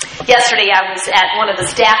them. Yesterday I was at one of the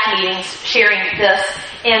staff meetings sharing this,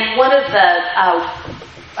 and one of the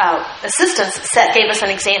assistants gave us an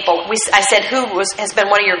example. I said, who has been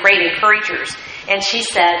one of your great encouragers? And she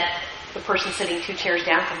said, the person sitting 2 chairs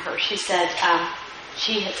down from her, she said,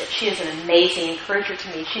 she is an amazing encourager to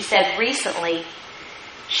me. She said recently,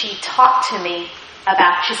 she talked to me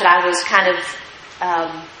about, she said I was kind of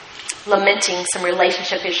lamenting some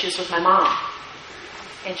relationship issues with my mom.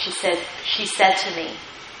 And she said to me,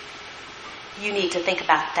 you need to think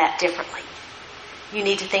about that differently. You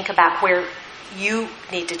need to think about where you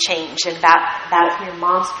need to change and about it from your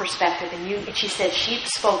mom's perspective. And she said she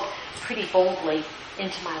spoke pretty boldly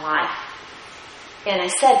into my life. And I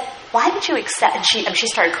said, why did you accept? And she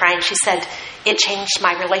started crying. She said, it changed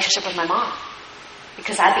my relationship with my mom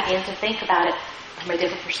because I began to think about it from a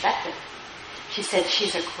different perspective. She said,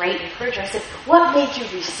 she's a great encourager. I said, what made you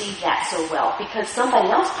receive that so well? Because somebody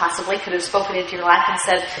else possibly could have spoken into your life and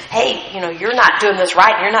said, hey, you're not doing this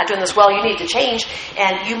right, and you're not doing this well, you need to change,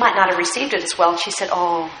 and you might not have received it as well. And she said,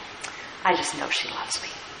 oh, I just know she loves me.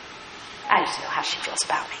 I just know how she feels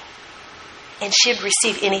about me. And she'd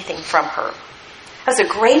receive anything from her. That's a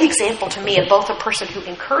great example to me of both a person who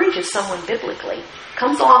encourages someone biblically,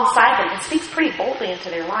 comes alongside them and speaks pretty boldly into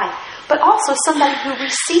their life, but also somebody who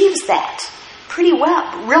receives that pretty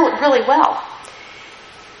well, really well.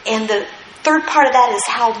 And the third part of that is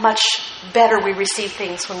how much better we receive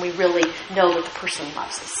things when we really know that the person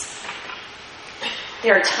loves us.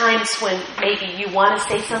 There are times when maybe you want to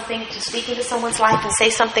say something, to speak into someone's life and say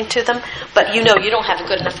something to them, but you know you don't have a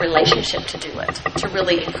good enough relationship to do it, to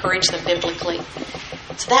really encourage them biblically.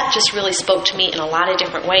 So that just really spoke to me in a lot of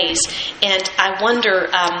different ways. And I wonder,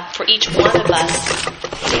 for each one of us,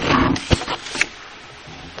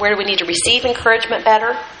 where do we need to receive encouragement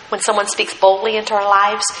better when someone speaks boldly into our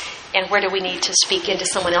lives? And where do we need to speak into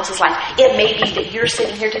someone else's life? It may be that you're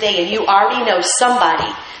sitting here today and you already know somebody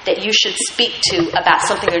that you should speak to about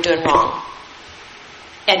something they're doing wrong.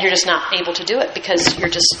 And you're just not able to do it because you're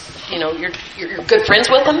just, you're good friends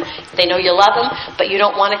with them. They know you love them, but you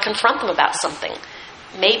don't want to confront them about something.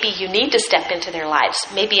 Maybe you need to step into their lives.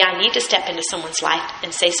 Maybe I need to step into someone's life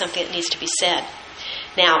and say something that needs to be said.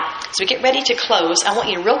 Now, as we get ready to close, I want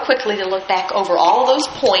you real quickly to look back over all those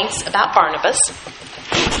points about Barnabas.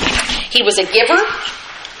 He was a giver.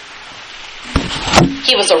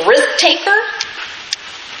 He was a risk taker.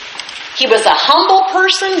 He was a humble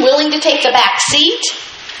person willing to take the back seat.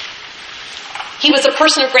 He was a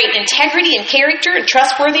person of great integrity and character and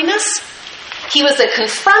trustworthiness. He was a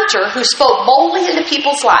confronter who spoke boldly into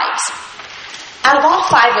people's lives. Out of all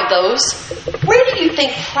 5 of those, where do you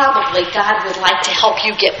think probably God would like to help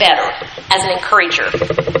you get better as an encourager?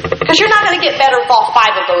 Because you're not going to get better with all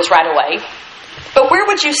 5 of those right away. But where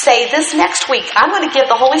would you say this next week, I'm going to give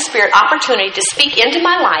the Holy Spirit opportunity to speak into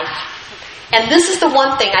my life, and this is the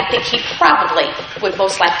one thing I think He probably would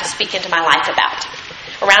most like to speak into my life about.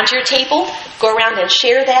 Around your table, go around and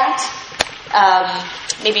share that.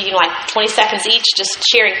 Maybe, like 20 seconds each, just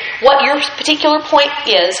sharing what your particular point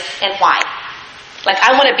is and why. Like,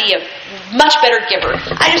 I want to be a much better giver.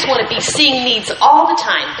 I just want to be seeing needs all the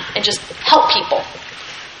time and just help people.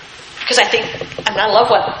 Because I love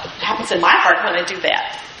what happens in my heart when I do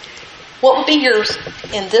that. What would be yours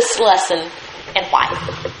in this lesson and why?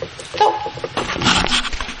 Go.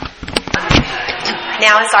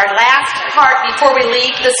 Now, as our last part before we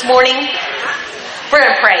leave this morning, we're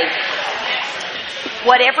going to pray.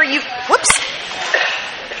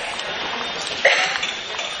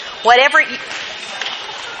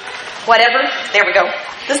 There we go.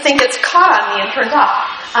 This thing gets caught on me and turned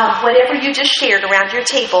off. Whatever you just shared around your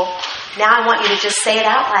table, now I want you to just say it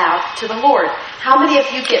out loud to the Lord. How many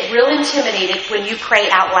of you get real intimidated when you pray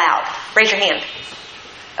out loud? Raise your hand.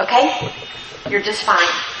 Okay? You're just fine.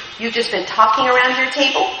 You've just been talking around your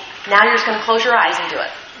table. Now you're just going to close your eyes and do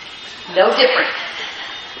it. No different.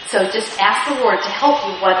 So just ask the Lord to help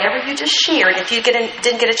you, whatever you just shared. If you didn't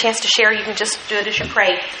get a chance to share, you can just do it as you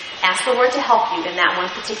pray. Ask the Lord to help you in that one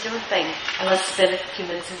particular thing. And let's spend a few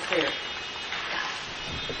minutes in prayer.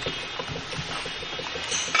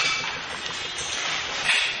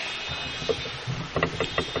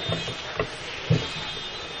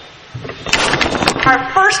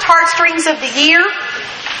 Our first heartstrings of the year.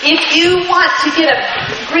 If you want to get a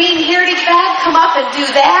green heritage bag, come up and do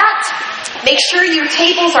that. Make sure your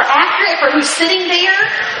tables are accurate for who's sitting there.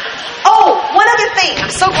 Oh, one other thing. I'm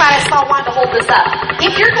so glad I saw Wanda hold this up.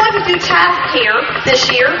 If you're going to do child care this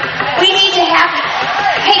year, we need to have...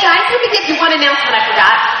 Hey guys, let me give you one announcement I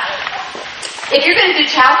forgot. If you're going to do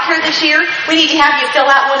child care this year, we need to have you fill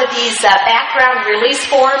out one of these background release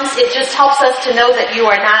forms. It just helps us to know that you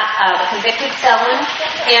are not a convicted felon,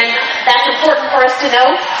 and that's important for us to know.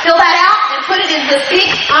 Fill that out and put it in this big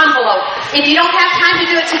envelope. If you don't have time to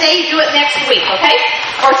do it today, do it next week, okay?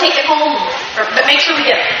 Or take it home, but make sure we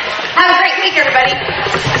get it. Have a great week, everybody.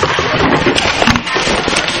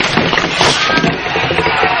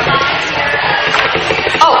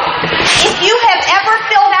 Oh, if you have ever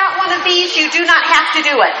filled out one of these, you do not have to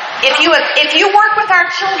do it. If you work with our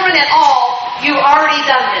children at all, you've already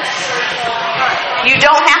done this. You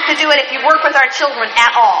don't have to do it if you work with our children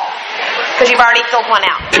at all, because you've already filled one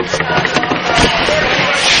out.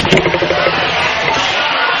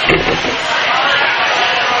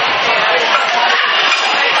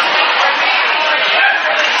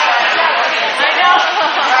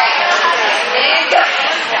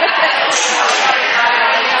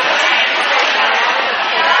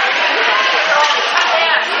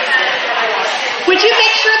 Would you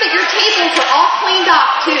make sure that your tables are all cleaned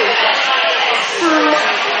off, too?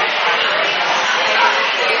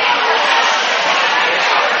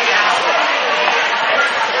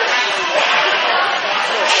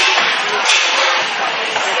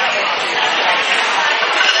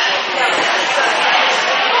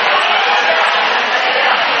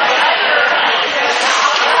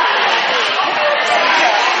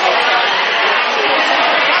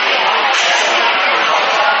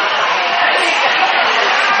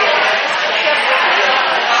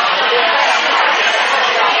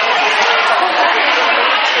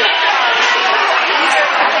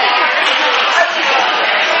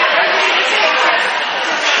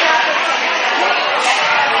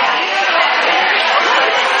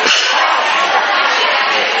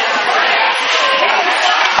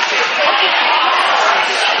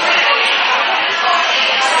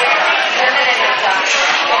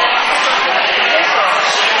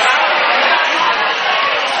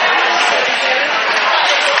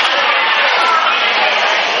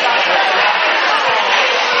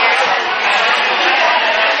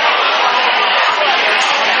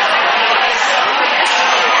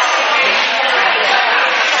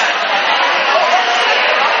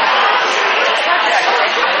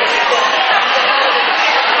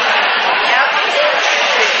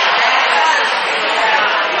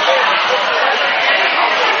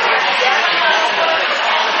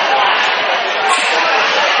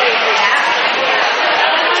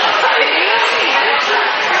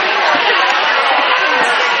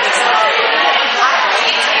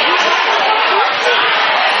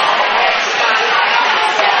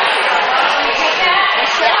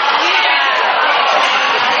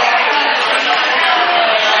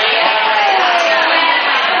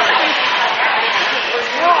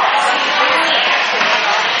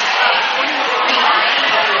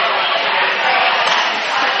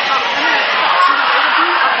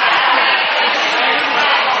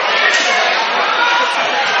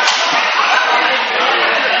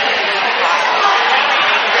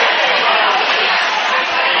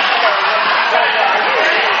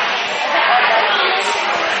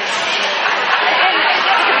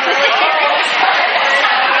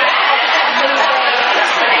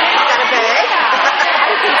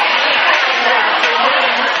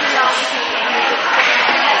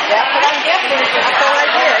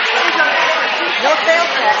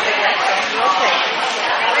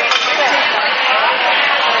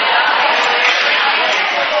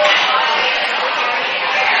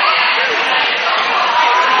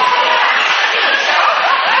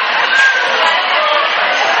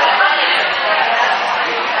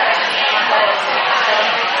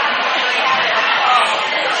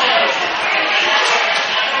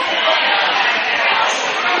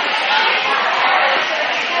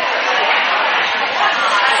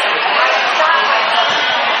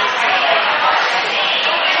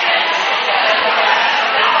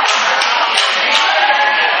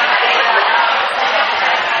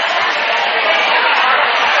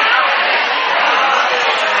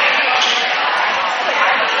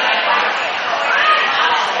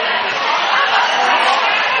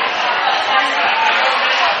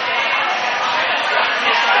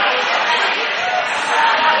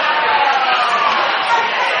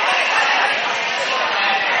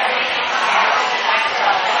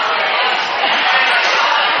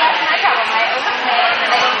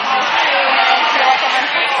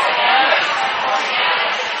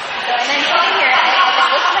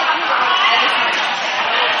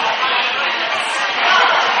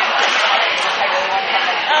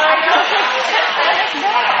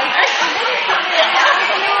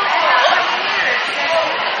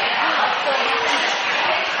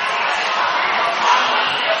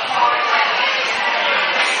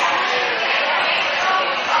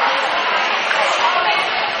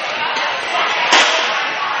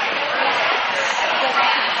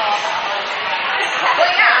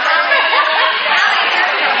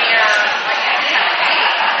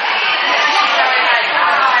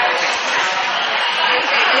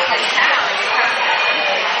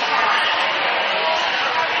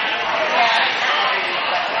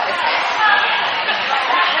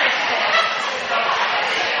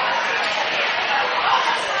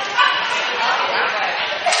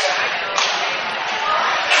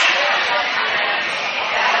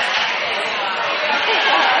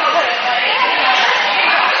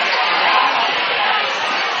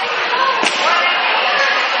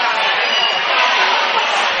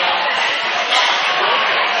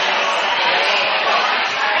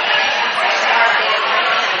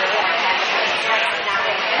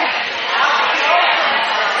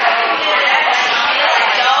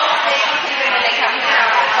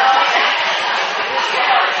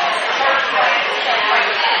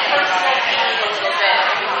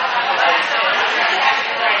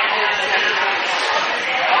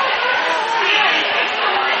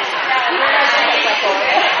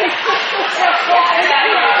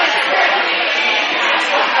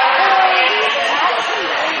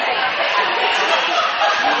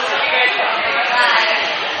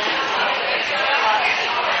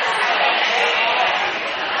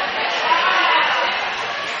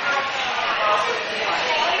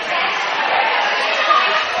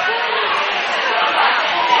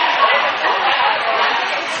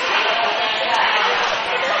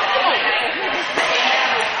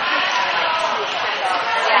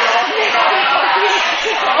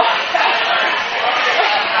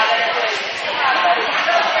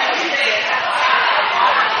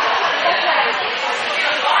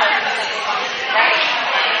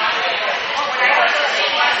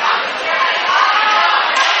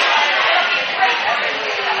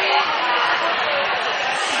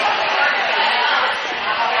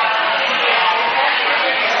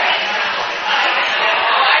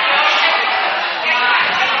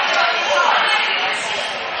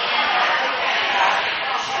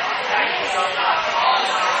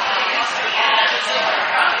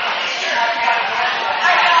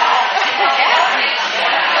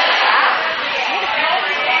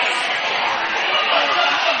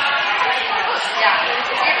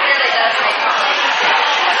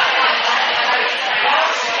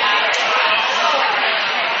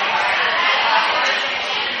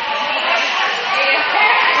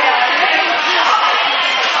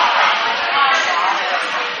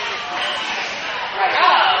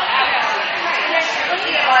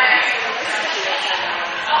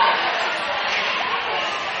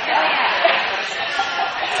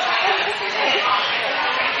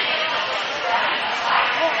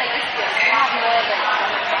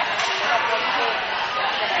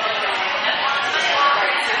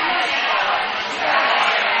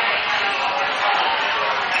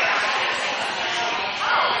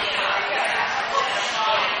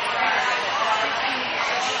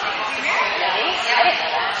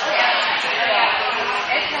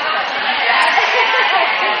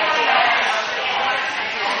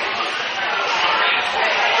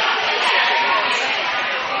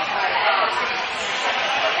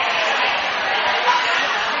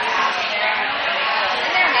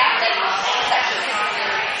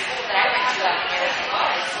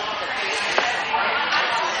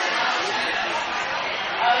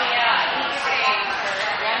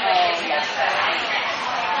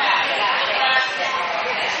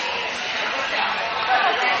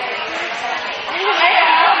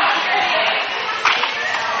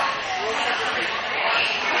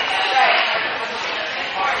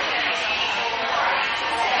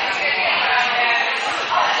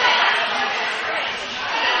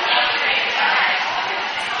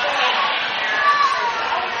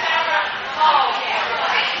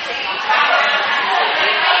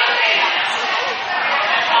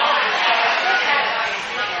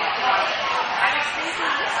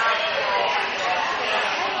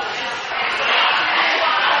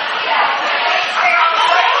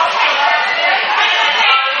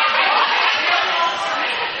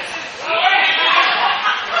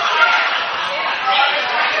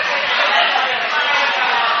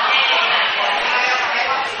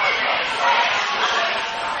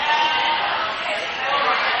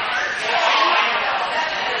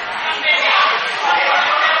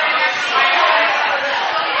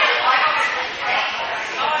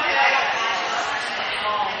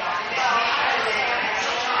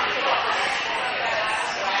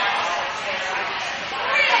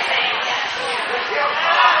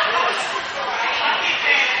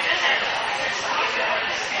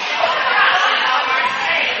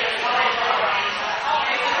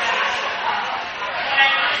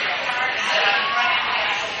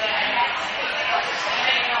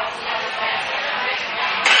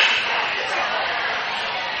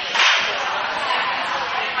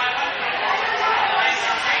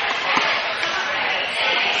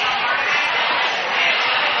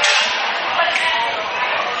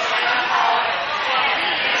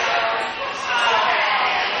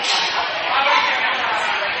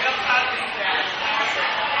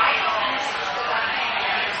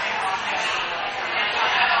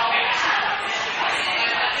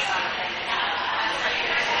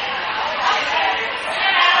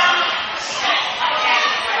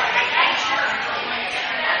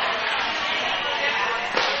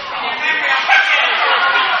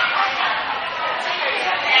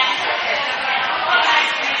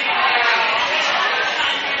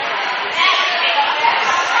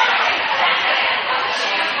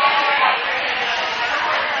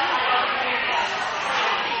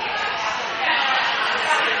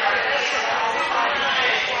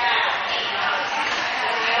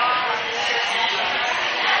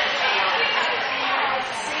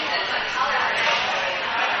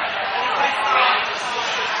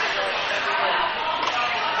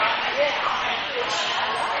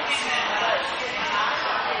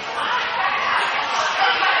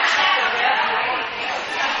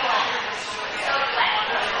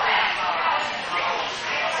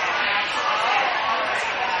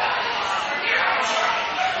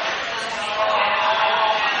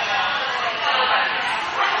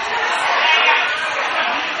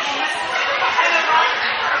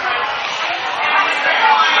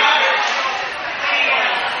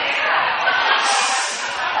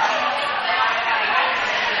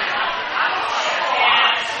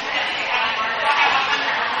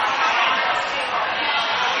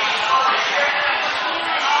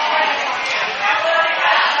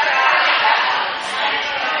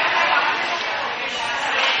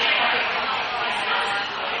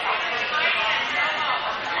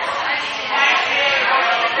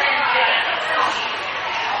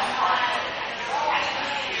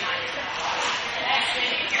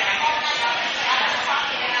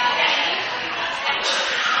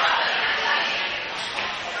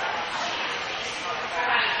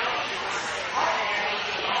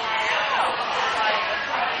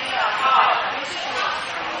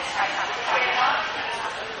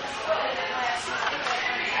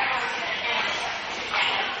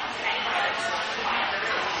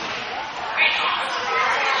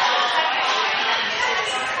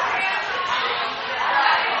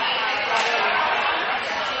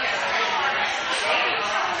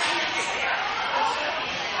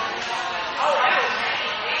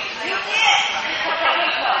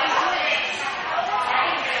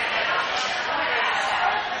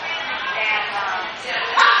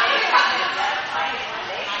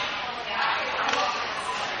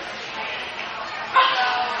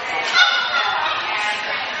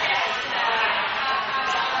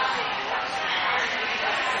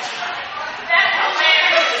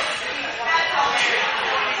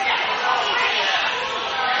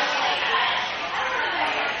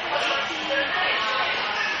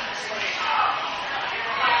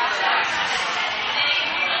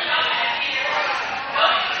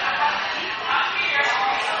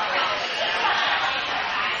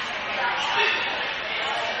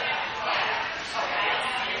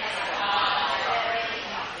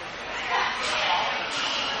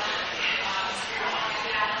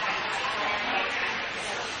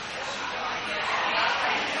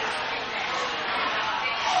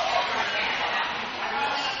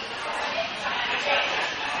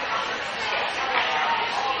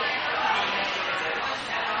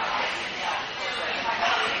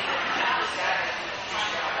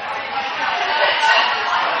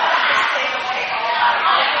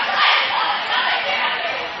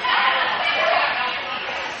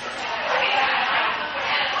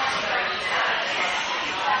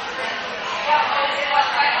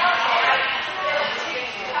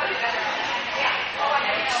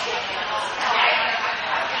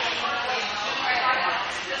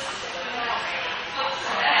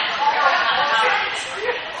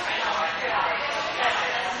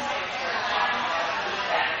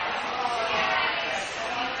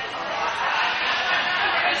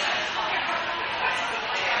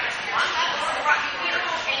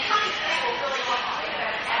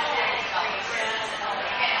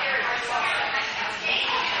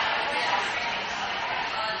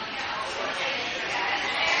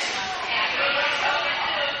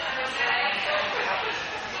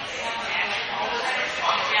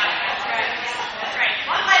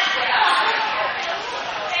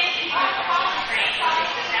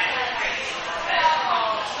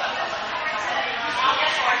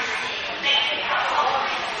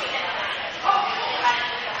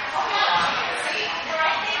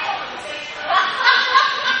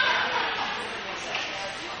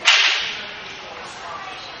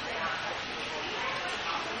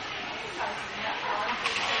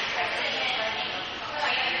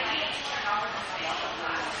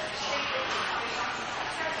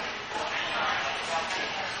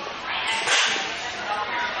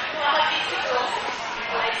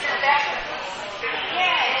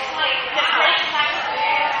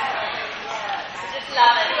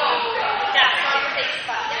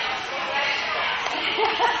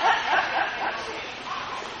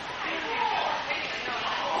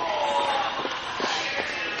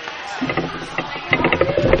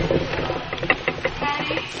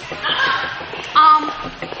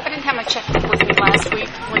 I didn't have my checkbook with me last week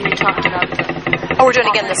when you talked about the... Oh, we're doing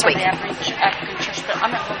it again this week. The African church, but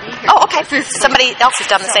I'm not going to be here. Oh, okay. Somebody else has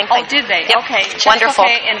done the same thing. Oh, did they? Yep. Okay. Wonderful.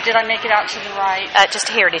 Okay, and did I make it out to the right? Just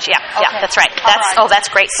a Heritage, yeah. Okay. Yeah, that's right. All right. Oh, that's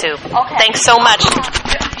great, Sue. Okay. Thanks so much.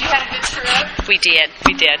 You had a good trip? We did.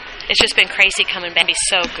 It's just been crazy coming back. It'd be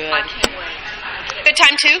so good. I can't wait. Good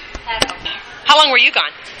time, too? How long were you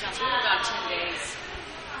gone? About 10 days.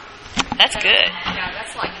 That's good. Yeah,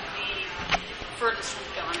 that's like the furthest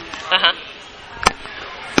we've gone. Uh-huh.